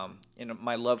 And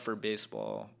my love for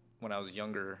baseball when I was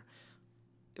younger,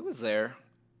 it was there.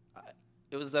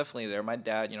 It was definitely there. My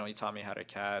dad, he taught me how to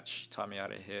catch, taught me how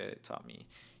to hit, taught me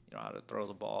how to throw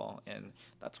the ball. And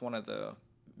that's one of the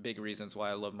big reasons why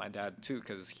I love my dad, too,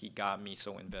 because he got me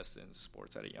so invested in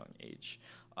sports at a young age.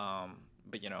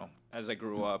 But, as I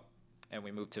grew up and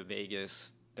we moved to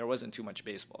Vegas, there wasn't too much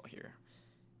baseball here.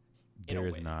 There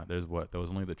is not. There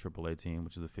was only the AAA team,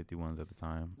 which is the 51s at the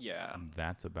time. Yeah. And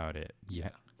that's about it. Yeah.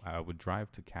 I would drive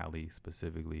to Cali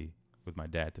specifically with my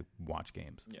dad to watch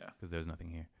games. Yeah. Because there's nothing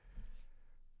here.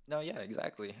 No, yeah,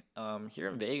 exactly. Here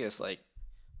in Vegas, like,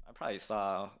 I probably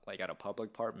saw, like, at a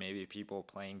public park, maybe people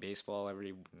playing baseball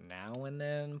every now and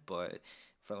then, but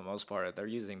for the most part, they're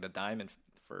using the diamond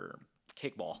for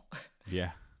kickball.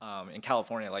 Yeah. In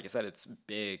California, like I said, it's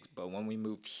big, but when we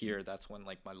moved here, that's when,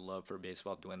 like, my love for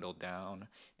baseball dwindled down,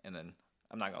 and then,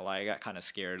 I'm not gonna lie, I got kind of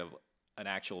scared of an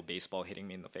actual baseball hitting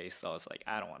me in the face, so I was like,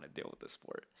 I don't want to deal with this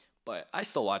sport. But I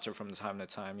still watch it from time to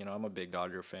time. I'm a big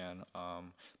Dodger fan.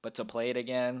 But to play it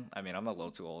again, I mean, I'm a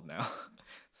little too old now.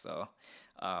 So,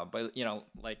 but,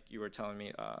 like you were telling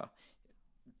me,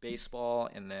 baseball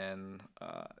and then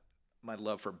my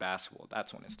love for basketball,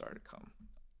 that's when it started to come.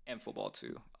 And football,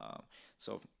 too.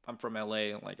 So I'm from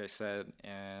LA, like I said,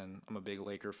 and I'm a big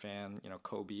Laker fan.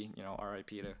 Kobe, RIP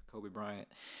to Kobe Bryant.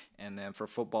 And then for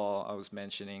football, I was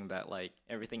mentioning that, like,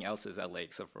 everything else is LA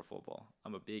except for football.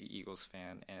 I'm a big Eagles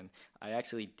fan, and I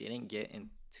actually didn't get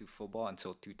into football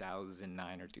until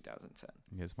 2009 or 2010.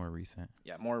 Yeah, it's more recent.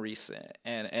 Yeah, more recent.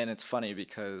 And it's funny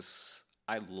because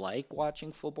I like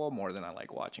watching football more than I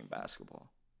like watching basketball.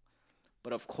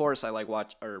 But of course, I like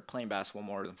playing basketball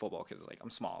more than football because, like,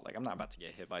 I'm small. Like, I'm not about to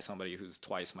get hit by somebody who's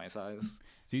twice my size.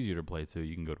 It's easier to play too.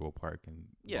 You can go to a park and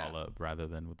Yeah. ball up rather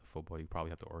than with the football. You probably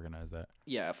have to organize that.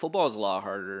 Yeah, football is a lot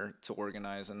harder to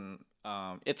organize, and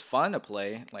it's fun to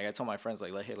play. Like, I told my friends,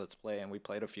 like, "Hey, let's play," and we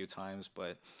played a few times.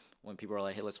 But when people are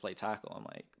like, "Hey, let's play tackle," I'm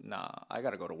like, "Nah, I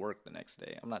gotta go to work the next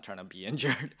day. I'm not trying to be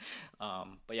injured."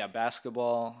 But yeah,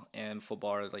 basketball and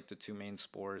football are like the 2 main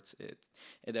sports. It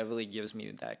definitely gives me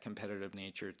that competitive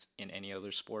nature in any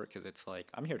other sport because it's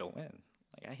like I'm here to win.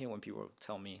 Like, I hate when people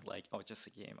tell me like, "Oh, it's just a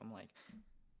game." I'm like,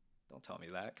 don't tell me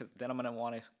that because then I'm gonna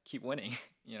want to keep winning.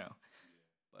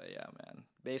 But yeah, man,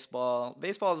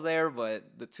 baseball's there,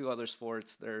 but the two other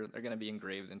sports, they're gonna be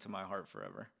engraved into my heart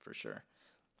forever, for sure.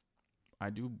 I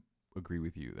do agree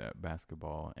with you that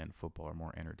basketball and football are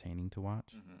more entertaining to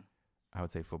watch. Hmm. I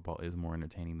would say football is more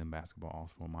entertaining than basketball,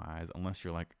 also in my eyes, unless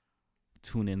you're like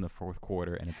tune in the fourth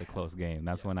quarter and it's a close game.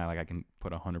 That's Yeah. when I can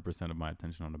put 100% of my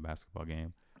attention on the basketball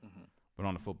game. Hmm. But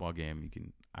on a football game,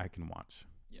 I can watch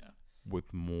Yeah,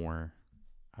 with more,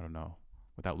 I don't know,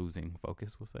 without losing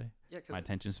focus. We'll say yeah, my 'cause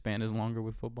attention span is longer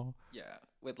with football. yeah,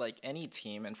 with like any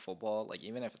team in football, like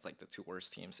even if it's like the two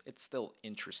worst teams, it's still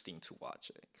interesting to watch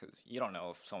it because you don't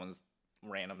know if someone's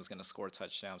random is gonna score a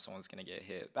touchdown, someone's gonna get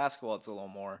hit. Basketball, it's a little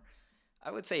more. I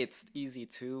would say it's easy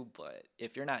too, but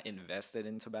if you're not invested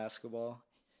into basketball,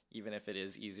 even if it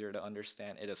is easier to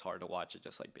understand, it is hard to watch it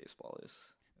just like baseball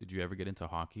is. Did you ever get into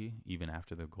hockey even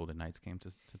after the Golden Knights came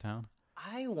to town?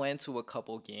 I went to a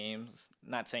couple games,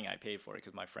 not saying I paid for it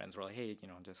because my friends were like, hey,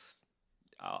 just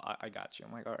I got you.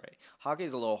 I'm like, all right. Hockey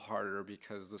is a little harder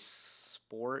because the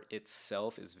sport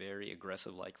itself is very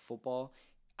aggressive, like football.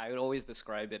 I would always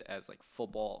describe it as like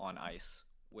football on ice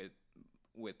with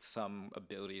some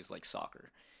abilities like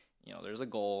soccer. There's a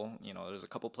goal. There's a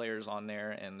couple players on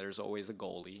there, and there's always a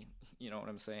goalie. You know what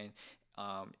I'm saying?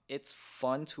 It's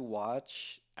fun to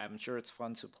watch. I'm sure it's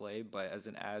fun to play, but as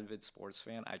an avid sports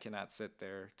fan, I cannot sit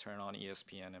there, turn on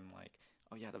ESPN, and I'm like,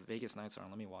 oh yeah, the Vegas Knights are on.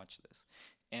 Let me watch this.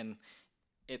 And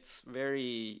it's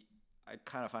very, I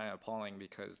kind of find it appalling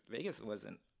because Vegas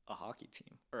wasn't a hockey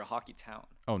team or a hockey town.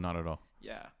 Oh, not at all.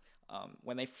 Yeah.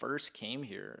 When they first came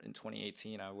here in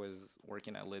 2018, I was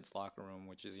working at Lid's Locker Room,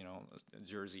 which is, a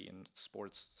jersey and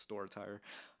sports store attire.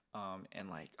 And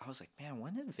like, I was like, man,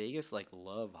 when did Vegas like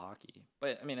love hockey?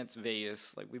 But I mean, it's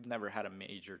Vegas. Like, we've never had a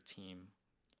major team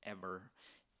ever.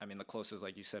 I mean, the closest,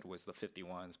 like you said, was the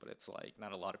 51s, but it's like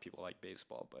not a lot of people like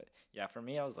baseball. But yeah, for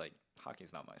me, I was like,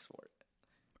 hockey's not my sport.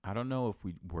 I don't know if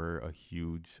we were a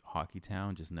huge hockey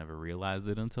town, just never realized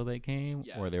it until they came,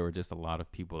 Yeah. or there were just a lot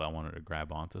of people that wanted to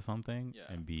grab onto something Yeah.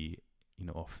 and be,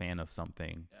 a fan of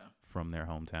something Yeah. from their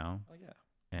hometown, Oh yeah.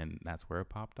 and that's where it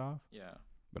popped off. Yeah.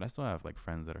 But I still have like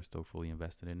friends that are still fully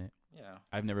invested in it. Yeah.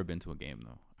 I've never been to a game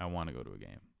though. I want to go to a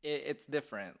game. It's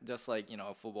different. Just like,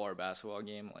 a football or basketball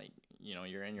game, like,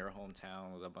 you're in your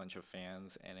hometown with a bunch of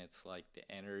fans and it's like the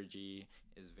energy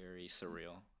is very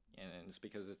surreal. And it's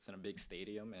because it's in a big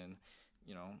stadium and,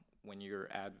 when you're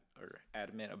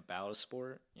adamant about a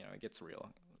sport, it gets real.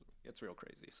 It gets real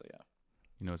crazy. So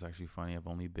yeah. It's actually funny.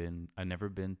 I've never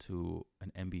been to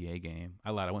an NBA game.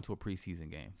 I lied. I went to a preseason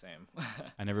game. Same.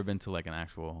 I never been to like an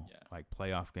actual Yeah. like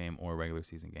playoff game or a regular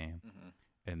season game. Hmm.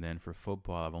 And then for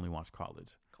football, I've only watched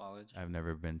college. College. I've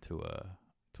never been to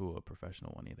a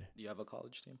professional one either. Do you have a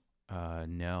college team?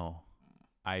 No.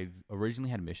 I originally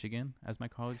had Michigan as my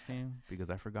college team because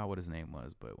I forgot what his name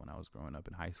was. But when I was growing up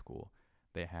in high school,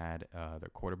 they had their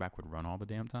quarterback would run all the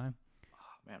damn time. Oh,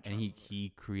 man, I'm And trying to remember. he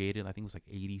created, I think it was like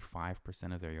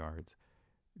 85% of their yards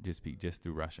just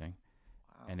through rushing.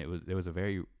 Wow. And it was a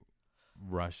very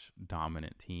rush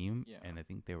dominant team. Yeah. And I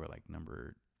think they were like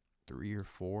number 3 or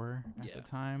 4 at Yeah. the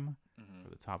time Mhm. for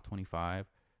the top 25.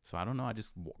 So I don't know. I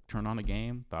just turned on a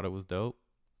game, thought it was dope.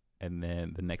 And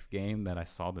then the next game that I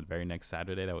saw the very next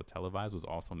Saturday that was televised was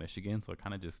also Michigan. So I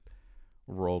kind of just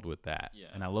rolled with that. Yeah.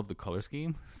 And I love the color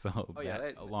scheme. So Oh,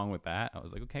 yeah, along with that, I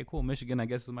was like, okay, cool. Michigan, I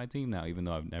guess, is my team now, even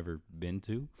though I've never been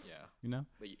to, Yeah.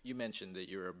 But you mentioned that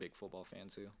you're a big football fan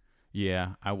too.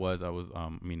 Yeah, I was,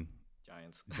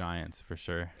 Giants. Giants for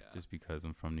sure. Yeah. Just because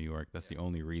I'm from New York. That's Yeah. the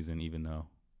only reason, even though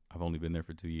I've only been there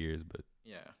for 2 years. But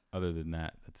Yeah. other than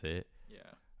that, that's it.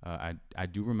 Yeah. I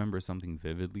do remember something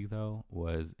vividly, though,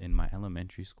 was in my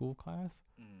elementary school class.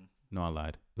 Mm. No, I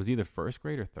lied. It was either first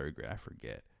grade or third grade. I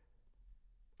forget.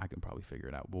 I can probably figure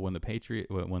it out. But when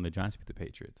the Giants beat the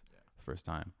Patriots Yeah. the first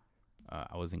time,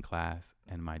 I was in class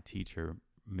and my teacher,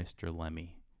 Mr.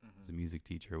 Lemmy, was a music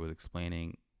teacher, was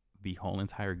explaining the whole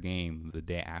entire game the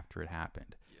day after it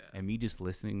happened. Yeah. And me just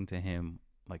listening to him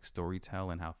like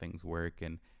storytell and how things work.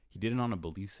 And he did it on a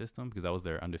belief system because that was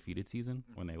their undefeated season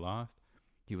when they lost.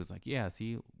 He was like, yeah,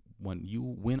 see, when you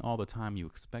win all the time, you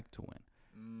expect to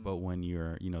win. But when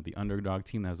you're, the underdog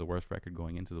team that has the worst record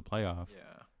going into the playoffs,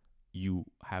 Yeah. you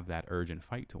have that urge and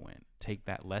fight to win. Take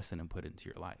that lesson and put it into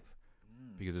your life.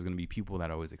 Because there's going to be people that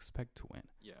always expect to win.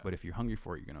 Yeah. But if you're hungry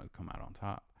for it, you're going to come out on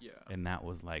top. Yeah. And that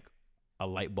was like a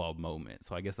light bulb moment.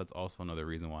 So I guess that's also another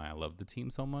reason why I love the team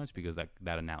so much, because that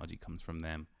analogy comes from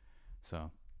them.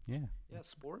 So, yeah. Yeah,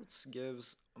 sports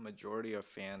gives a majority of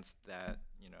fans that,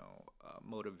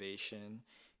 motivation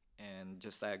and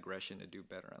just that aggression to do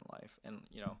better in life. And,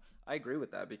 I agree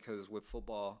with that because with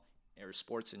football, or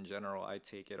sports in general, I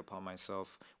take it upon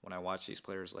myself when I watch these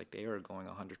players, like they are going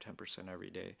 110% every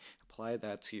day. Apply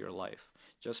that to your life.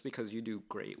 Just because you do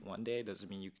great one day doesn't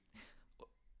mean you,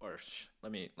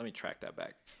 let me track that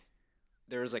back.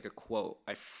 There's like a quote,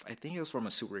 I think it was from a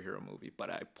superhero movie, but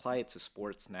I apply it to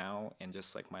sports now and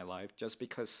just like my life. Just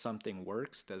because something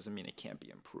works doesn't mean it can't be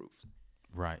improved.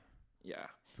 Right. Yeah.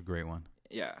 It's a great one.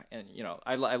 Yeah, and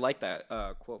I like that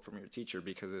quote from your teacher,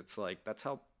 because it's like that's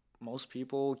how most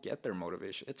people get their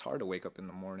motivation. It's hard to wake up in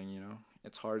the morning,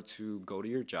 It's hard to go to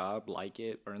your job, like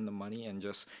it, earn the money, and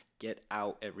just get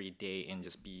out every day and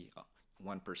just be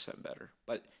 1% better.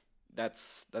 But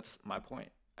that's my point.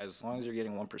 As long as you're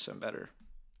getting 1% better,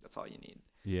 that's all you need.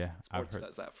 Yeah, Sports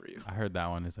does that for you. I heard that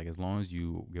one. It's like as long as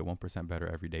you get 1% better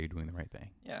every day, you're doing the right thing.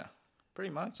 Yeah,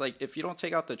 pretty much. Like if you don't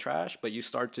take out the trash, but you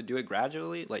start to do it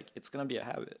gradually, like it's gonna be a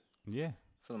habit. Yeah.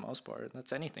 For the most part,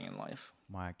 that's anything in life.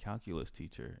 My calculus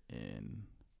teacher in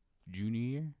junior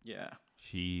year, yeah,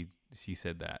 she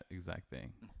said that exact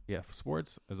thing. Yeah,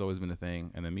 sports has always been a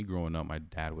thing. And then me growing up, my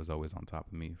dad was always on top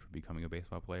of me for becoming a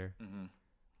baseball player. Mm-hmm.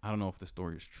 I don't know if the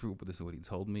story is true, but this is what he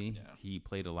told me. Yeah. He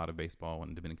played a lot of baseball in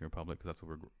the Dominican Republic because that's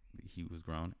where he was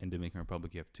grown. In Dominican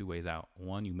Republic, you have two ways out.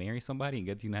 One, you marry somebody and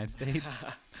get to the United States,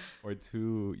 or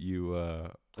two, you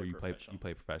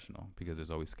play professional, because there's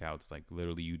always scouts. Like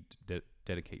literally, you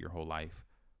dedicate your whole life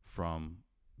from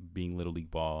being little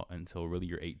league ball until really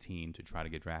you're 18 to try to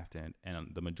get drafted.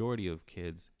 And the majority of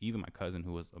kids, even my cousin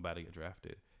who was about to get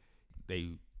drafted,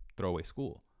 they throw away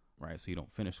school. Right, so you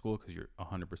don't finish school because you're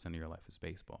 100% of your life is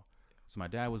baseball. So my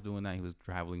dad was doing that. He was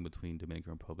traveling between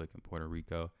Dominican Republic and Puerto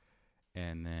Rico,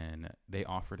 and then they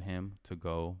offered him to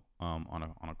go on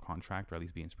a contract, or at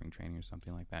least be in spring training or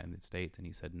something like that in the States, and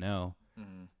he said no,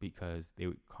 because they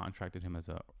contracted him as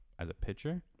a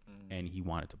pitcher, and he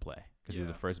wanted to play because he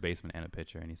was a first baseman and a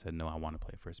pitcher, and he said no, I want to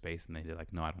play first base, and they did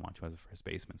like no, I don't want you as a first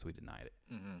baseman, so he denied it.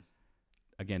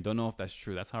 Again, don't know if that's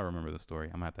true. That's how I remember the story.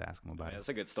 I'm gonna have to ask him about it. That's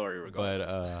a good story,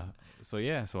 regardless.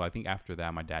 But so I think after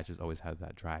that, my dad just always has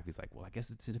that drive. He's like, well, I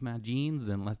guess it's in my genes,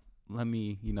 then let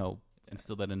me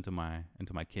instill that into my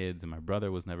kids. And my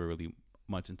brother was never really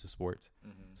much into sports,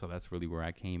 so that's really where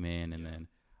I came in. And then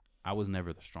I was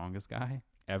never the strongest guy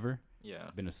ever. Yeah,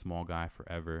 I've been a small guy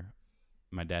forever.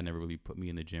 My dad never really put me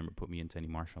in the gym or put me into any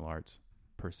martial arts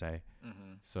per se.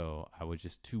 So I was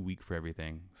just too weak for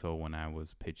everything. So when I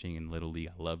was pitching in Little League,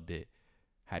 I loved it.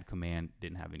 Had command,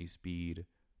 didn't have any speed.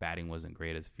 Batting wasn't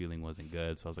great, as fielding wasn't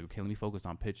good. So I was like, okay, let me focus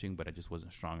on pitching, but I just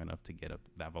wasn't strong enough to get up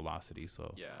that velocity.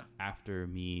 So after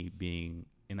me being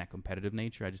in that competitive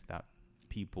nature, I just thought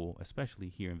people, especially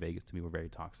here in Vegas, to me, were very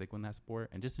toxic in that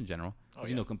sport, and just in general.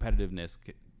 Because, competitiveness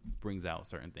brings out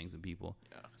certain things in people.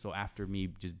 Yeah. So after me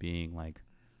just being like,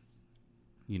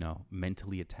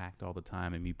 mentally attacked all the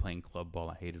time, and me playing club ball,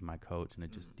 I hated my coach, and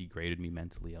it just degraded me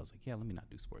mentally. I was like, yeah, let me not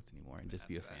do sports anymore and just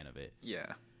be a fan of it.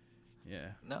 Yeah. Yeah.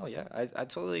 No, yeah, I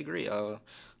totally agree. A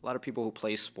lot of people who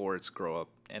play sports grow up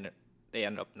and they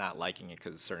end up not liking it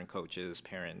because of certain coaches,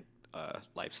 parent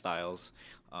lifestyles.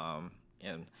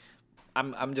 And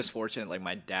I'm just fortunate, like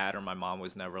my dad or my mom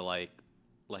was never like,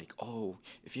 oh,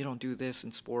 if you don't do this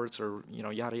in sports or,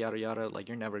 yada, yada, yada, like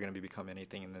you're never going to become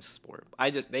anything in this sport.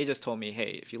 They just told me,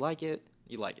 hey, if you like it,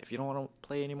 you like it. If you don't want to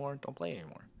play anymore, don't play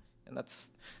anymore. And that's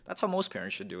how most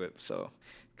parents should do it. So,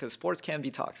 because sports can be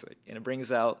toxic, and it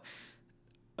brings out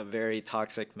a very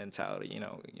toxic mentality.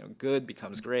 Good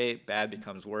becomes great, bad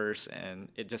becomes worse, and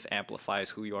it just amplifies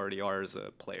who you already are as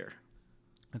a player.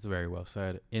 That's very well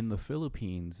said. In the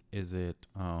Philippines, is there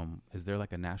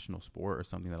like a national sport or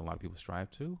something that a lot of people strive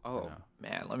to? Oh,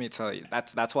 man, let me tell you.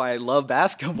 That's why I love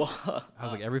basketball. I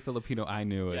was like, every Filipino I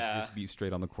knew would just be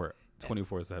straight on the court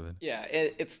 24/7. Yeah,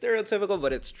 it's stereotypical,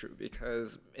 but it's true,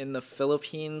 because in the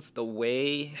Philippines, the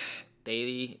way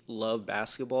they love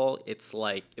basketball, it's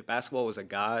like if basketball was a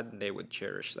god, they would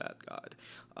cherish that god.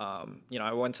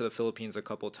 I went to the Philippines a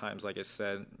couple of times, like I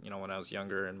said, when I was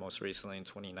younger, and most recently in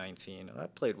 2019, and I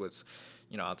played with,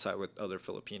 outside with other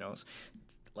Filipinos.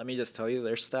 Let me just tell you,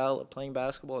 their style of playing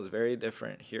basketball is very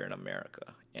different here in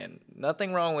America. And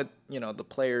nothing wrong with, the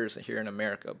players here in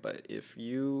America, but if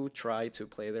you try to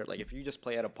play there, like if you just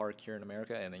play at a park here in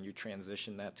America and then you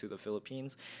transition that to the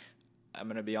Philippines, I'm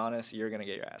going to be honest, you're going to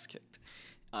get your ass kicked.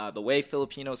 The way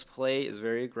Filipinos play is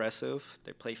very aggressive.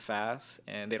 They play fast,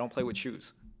 and they don't play with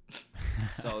shoes.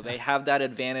 So they have that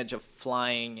advantage of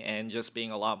flying and just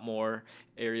being a lot more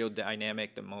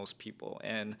aerodynamic than most people.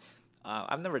 And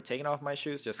I've never taken off my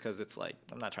shoes just because it's like,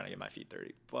 I'm not trying to get my feet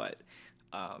dirty. But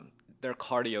their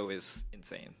cardio is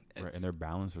insane. Right, and their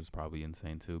balance was probably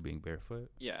insane too, being barefoot.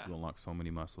 Yeah. You unlock so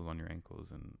many muscles on your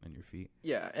ankles and your feet.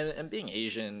 Yeah, and being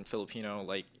Asian, Filipino,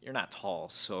 like, you're not tall.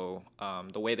 So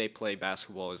the way they play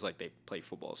basketball is like they play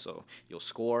football. So you'll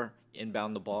score,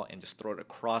 inbound the ball, and just throw it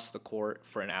across the court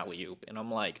for an alley-oop. And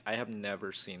I'm like, I have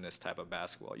never seen this type of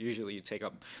basketball. Usually you take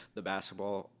up the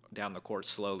basketball down the court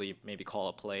slowly, maybe call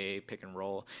a play, pick and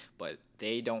roll, but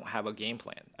they don't have a game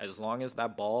plan. As long as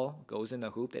that ball goes in the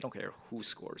hoop, they don't care who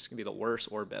scores. It can be the worst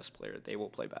or best player. They will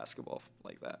play basketball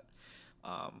like that.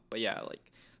 But yeah,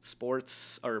 like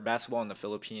sports or basketball in the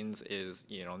Philippines is,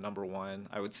 number one.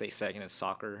 I would say second is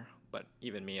soccer, but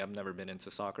even me, I've never been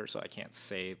into soccer, so I can't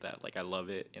say that like I love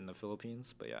it in the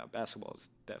Philippines. But yeah, basketball is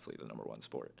definitely the number one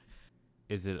sport.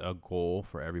 Is it a goal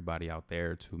for everybody out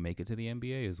there to make it to the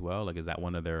NBA as well? Like, is that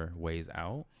one of their ways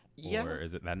out? Yeah. Or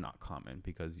is it that not common?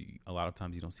 Because a lot of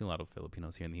times you don't see a lot of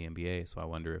Filipinos here in the NBA. So I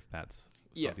wonder if that's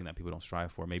something that people don't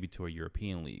strive for, maybe to a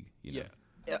European league. You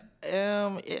know?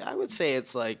 Yeah. I would say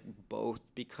it's like both,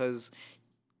 because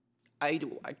I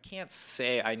can't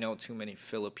say I know too many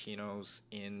Filipinos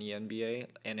in the NBA,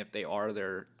 and if they are,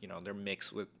 they're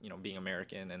mixed with being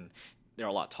American, and they're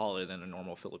a lot taller than a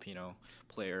normal Filipino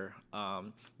player.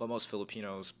 But most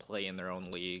Filipinos play in their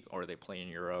own league, or they play in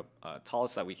Europe.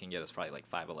 Tallest that we can get is probably like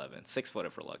 5'11", 6 foot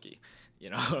if we're lucky. You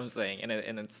know what I'm saying?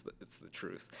 And it's the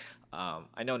truth.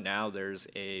 I know now there's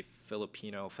a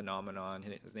Filipino phenomenon.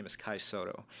 His name is Kai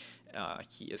Soto.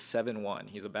 He is 7'1".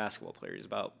 He's a basketball player. He's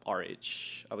about our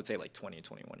age. I would say like 20,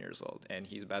 21 years old. And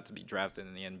he's about to be drafted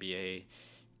in the NBA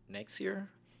next year.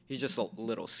 He's just a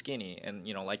little skinny. And,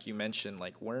 like you mentioned,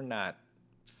 like, we're not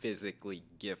physically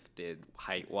gifted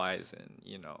height-wise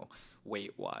and,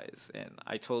 weight-wise. And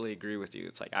I totally agree with you.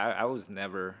 It's like I was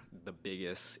never the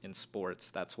biggest in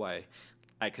sports. That's why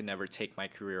I could never take my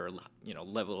career,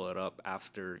 level it up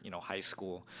after, high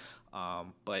school.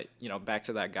 But, back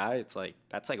to that guy, it's like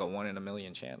that's like a 1 in a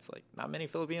million chance. Like, not many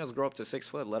Filipinos grow up to 6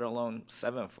 foot, let alone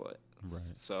 7 foot. Right.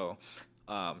 So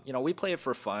we play it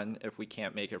for fun if we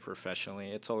can't make it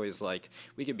professionally. It's always like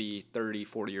we could be 30,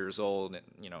 40 years old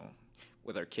and,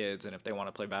 with our kids, and if they want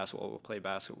to play basketball, we'll play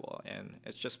basketball. And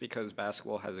it's just because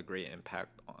basketball has a great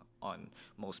impact on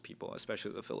most people,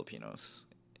 especially the Filipinos,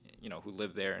 who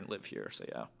live there and live here. So,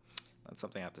 yeah, that's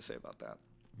something I have to say about that.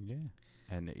 Yeah.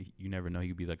 And you never know,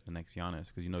 you'd be like the next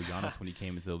Giannis, because Giannis when he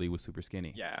came into the league was super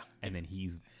skinny. Yeah. And then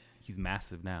he's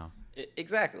massive now.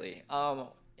 Exactly.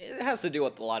 It has to do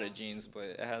with a lot of genes, but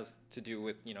it has to do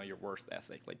with, your work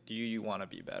ethic. Like, do you want to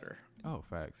be better? Oh,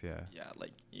 facts, yeah. Yeah,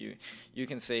 like you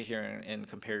can sit here and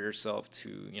compare yourself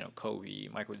to, Kobe,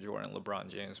 Michael Jordan, LeBron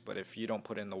James, but if you don't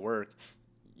put in the work,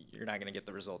 you're not going to get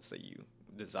the results that you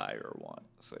desire or want.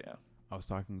 So, yeah. I was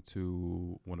talking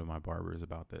to one of my barbers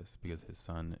about this because his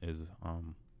son is,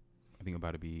 I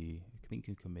think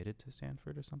he committed to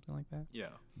Stanford or something like that. Yeah.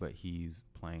 But he's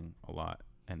playing a lot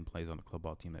and plays on a club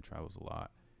ball team that travels a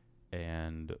lot.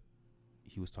 And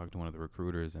he was talking to one of the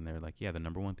recruiters, and they're like, yeah, the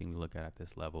number one thing we look at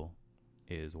this level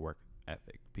is work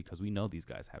ethic, because we know these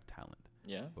guys have talent.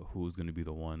 Yeah. But who's going to be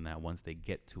the one that once they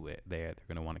get to it, they're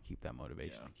going to want to keep that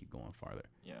motivation and keep going farther.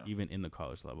 Yeah. Even in the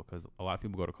college level, because a lot of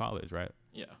people go to college, right?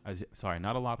 Yeah.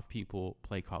 Not a lot of people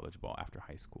play college ball after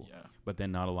high school. Yeah. But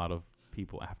then not a lot of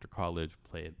people after college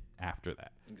play it after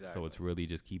that. Exactly. So it's really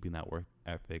just keeping that work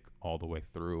ethic all the way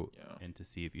through, and to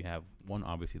see if you have one,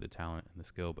 obviously the talent and the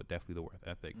skill, but definitely the work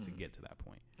ethic to get to that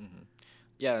point. Mm-hmm.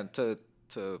 Yeah.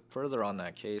 To further on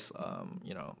that case,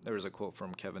 there was a quote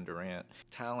from Kevin Durant.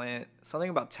 Something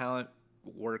about talent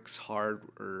works hard,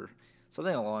 or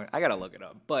something along. I gotta look it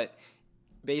up, but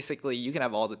basically, you can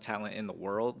have all the talent in the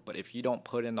world, but if you don't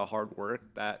put in the hard work,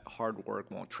 that hard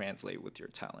work won't translate with your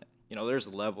talent. There's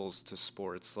levels to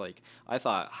sports. Like, I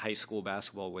thought high school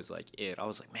basketball was like it. I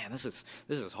was like, man, this is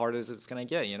as hard as it's gonna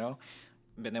get,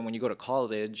 But then when you go to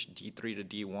college, D3 to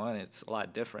D1, it's a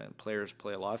lot different. Players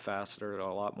play a lot faster,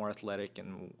 a lot more athletic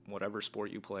in whatever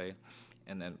sport you play.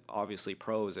 And then obviously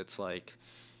pros, it's like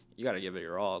you got to give it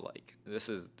your all. Like, this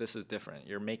is different.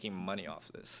 You're making money off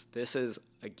this. This is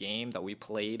a game that we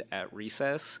played at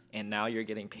recess, and now you're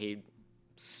getting paid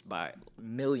by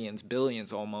millions,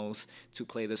 billions almost, to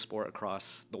play this sport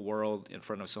across the world in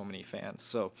front of so many fans.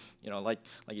 So, like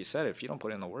you said, if you don't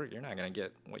put in the work, you're not going to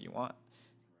get what you want.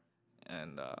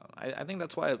 And I think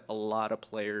that's why a lot of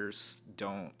players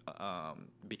don't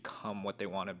become what they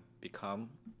want to become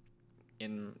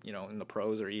in the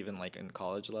pros or even like in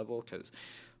college level, because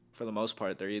for the most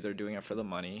part they're either doing it for the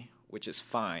money, which is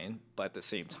fine, but at the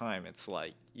same time it's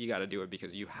like you got to do it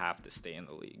because you have to stay in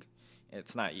the league. And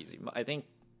it's not easy. I think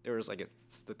there was like a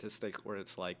statistic where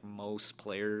it's like most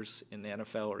players in the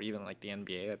NFL or even like the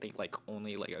NBA, I think like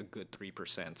only like a good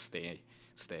 3%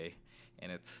 stay,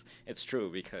 and it's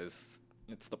true because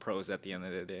it's the pros at the end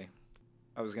of the day.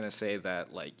 I was gonna say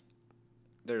that like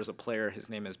there's a player, his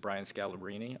name is Brian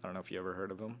Scalabrine. I don't know if you ever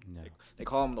heard of him. No. They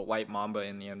call him the White Mamba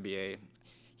in the NBA.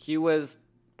 He was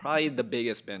probably the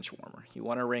biggest bench warmer. He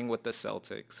won a ring with the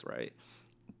Celtics, right?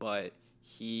 But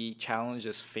he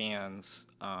challenges fans,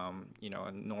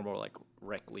 in normal like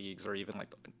rec leagues or even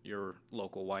like your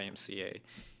local YMCA,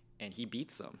 and he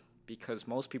beats them because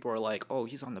most people are like, "Oh,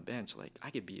 he's on the bench. Like I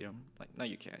could beat him." Like, no,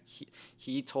 you can't.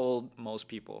 He told most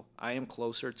people, "I am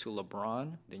closer to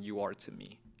LeBron than you are to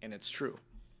me," and it's true.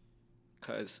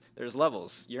 Because there's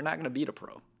levels. You're not gonna beat a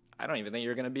pro. I don't even think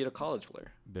you're gonna beat a college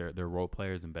player. They're role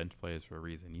players and bench players for a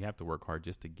reason. You have to work hard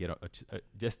just to get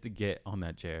on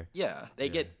that chair. Yeah, they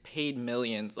get paid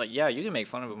millions. Like, yeah, you can make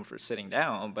fun of them for sitting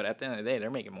down, but at the end of the day,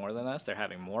 they're making more than us. They're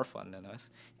having more fun than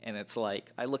us. And it's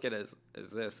like, I look at it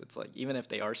as this. It's like, even if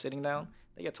they are sitting down,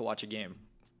 they get to watch a game.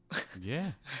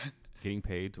 Yeah, getting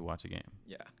paid to watch a game.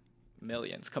 Yeah,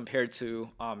 millions compared to,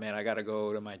 oh man, I gotta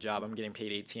go to my job. I'm getting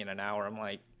paid $18 an hour. I'm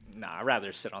like, nah, I'd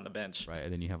rather sit on the bench. Right,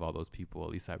 and then you have all those people, at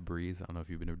least at Breeze. I don't know if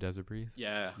you've been to Desert Breeze.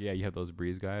 Yeah. Yeah, you have those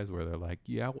Breeze guys where they're like,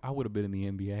 yeah, I would have been in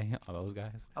the NBA. All those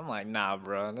guys. I'm like, nah,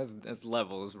 bro. That's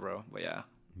levels, bro. But yeah.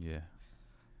 Yeah.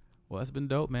 Well, that's been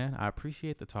dope, man. I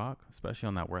appreciate the talk, especially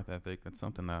on that worth ethic. That's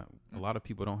something that a lot of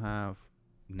people don't have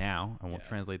now, and we'll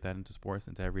translate that into sports,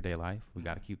 into everyday life. We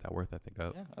got to keep that worth ethic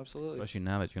up. Yeah, absolutely. Especially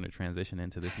now that you're going to transition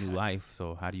into this new life.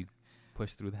 So how do you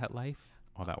push through that life?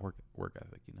 All that work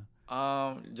ethic,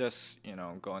 just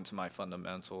go into my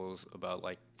fundamentals about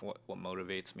like what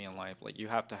motivates me in life. Like you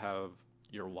have to have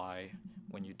your why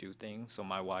when you do things. So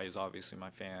my why is obviously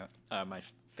my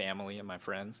family and my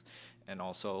friends, and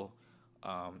also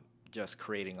just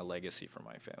creating a legacy for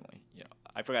my family.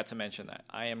 I forgot to mention that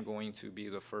I am going to be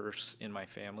the first in my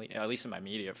family, at least in my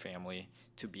immediate family,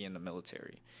 to be in the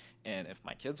military. And if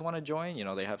my kids want to join,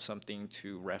 they have something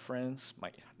to reference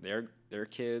their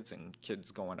kids and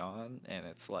kids going on, and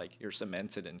it's like you're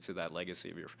cemented into that legacy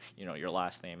of your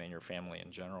last name and your family in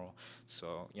general.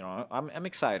 So I'm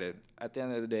excited. At the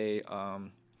end of the day,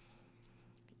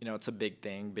 it's a big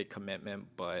thing, big commitment,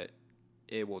 but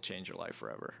it will change your life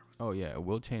forever. Oh yeah, it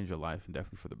will change your life, and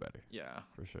definitely for the better. Yeah,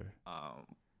 for sure.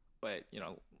 But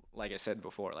like I said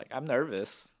before, like I'm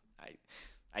nervous.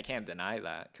 I can't deny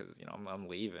that because I'm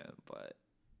leaving, but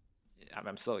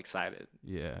I'm still excited.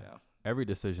 Yeah. Every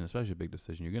decision, especially a big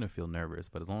decision, you're gonna feel nervous,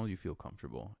 but as long as you feel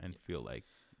comfortable and feel like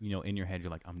in your head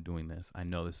you're like, I'm doing this. I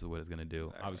know this is what it's gonna do.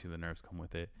 Exactly. Obviously, the nerves come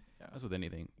with it. Yeah. That's with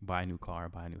anything. Buy a new car,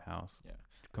 buy a new house. Yeah.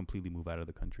 Completely move out of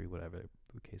the country, whatever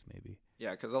the case may be.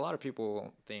 Yeah, because a lot of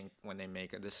people think when they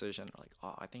make a decision, like,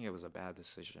 oh, I think it was a bad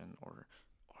decision, or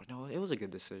no, it was a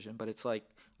good decision. But it's like,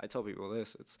 I tell people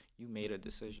this, it's you made a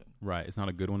decision. Right. It's not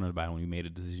a good one or a bad one. You made a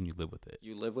decision, you live with it.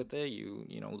 You live with it, you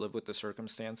live with the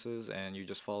circumstances, and you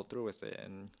just follow through with it.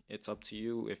 And it's up to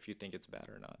you if you think it's bad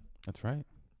or not. That's right.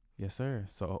 Yes, sir.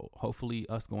 So hopefully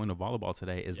us going to volleyball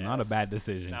today is not a bad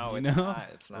decision. No, it's not.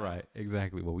 It's not. Right.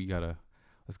 Exactly. Well,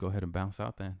 let's go ahead and bounce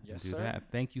out then. Yes, and do sir. that.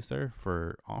 Thank you, sir,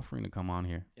 for offering to come on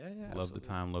here. Yeah. Love absolutely. the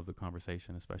time, love the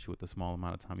conversation, especially with the small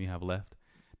amount of time you have left.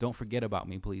 Don't forget about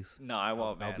me, please. No, I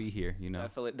won't, man. I'll be here,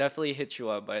 Definitely hit you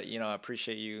up, but, I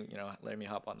appreciate you, letting me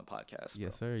hop on the podcast.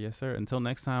 Bro. Yes, sir. Until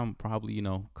next time, probably,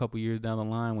 a couple years down the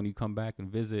line when you come back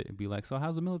and visit and be like, so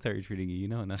how's the military treating you,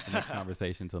 And that's the next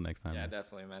conversation until next time. Yeah, man.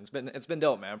 Definitely, man. It's been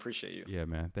dope, man. I appreciate you. Yeah,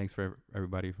 man. Thanks for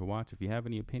everybody for watching. If you have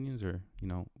any opinions or,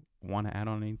 want to add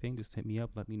on anything, just hit me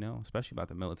up. Let me know, especially about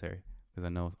the military, because I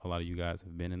know a lot of you guys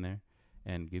have been in there.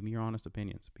 And give me your honest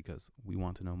opinions because we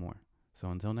want to know more. So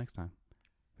until next time,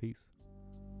 peace.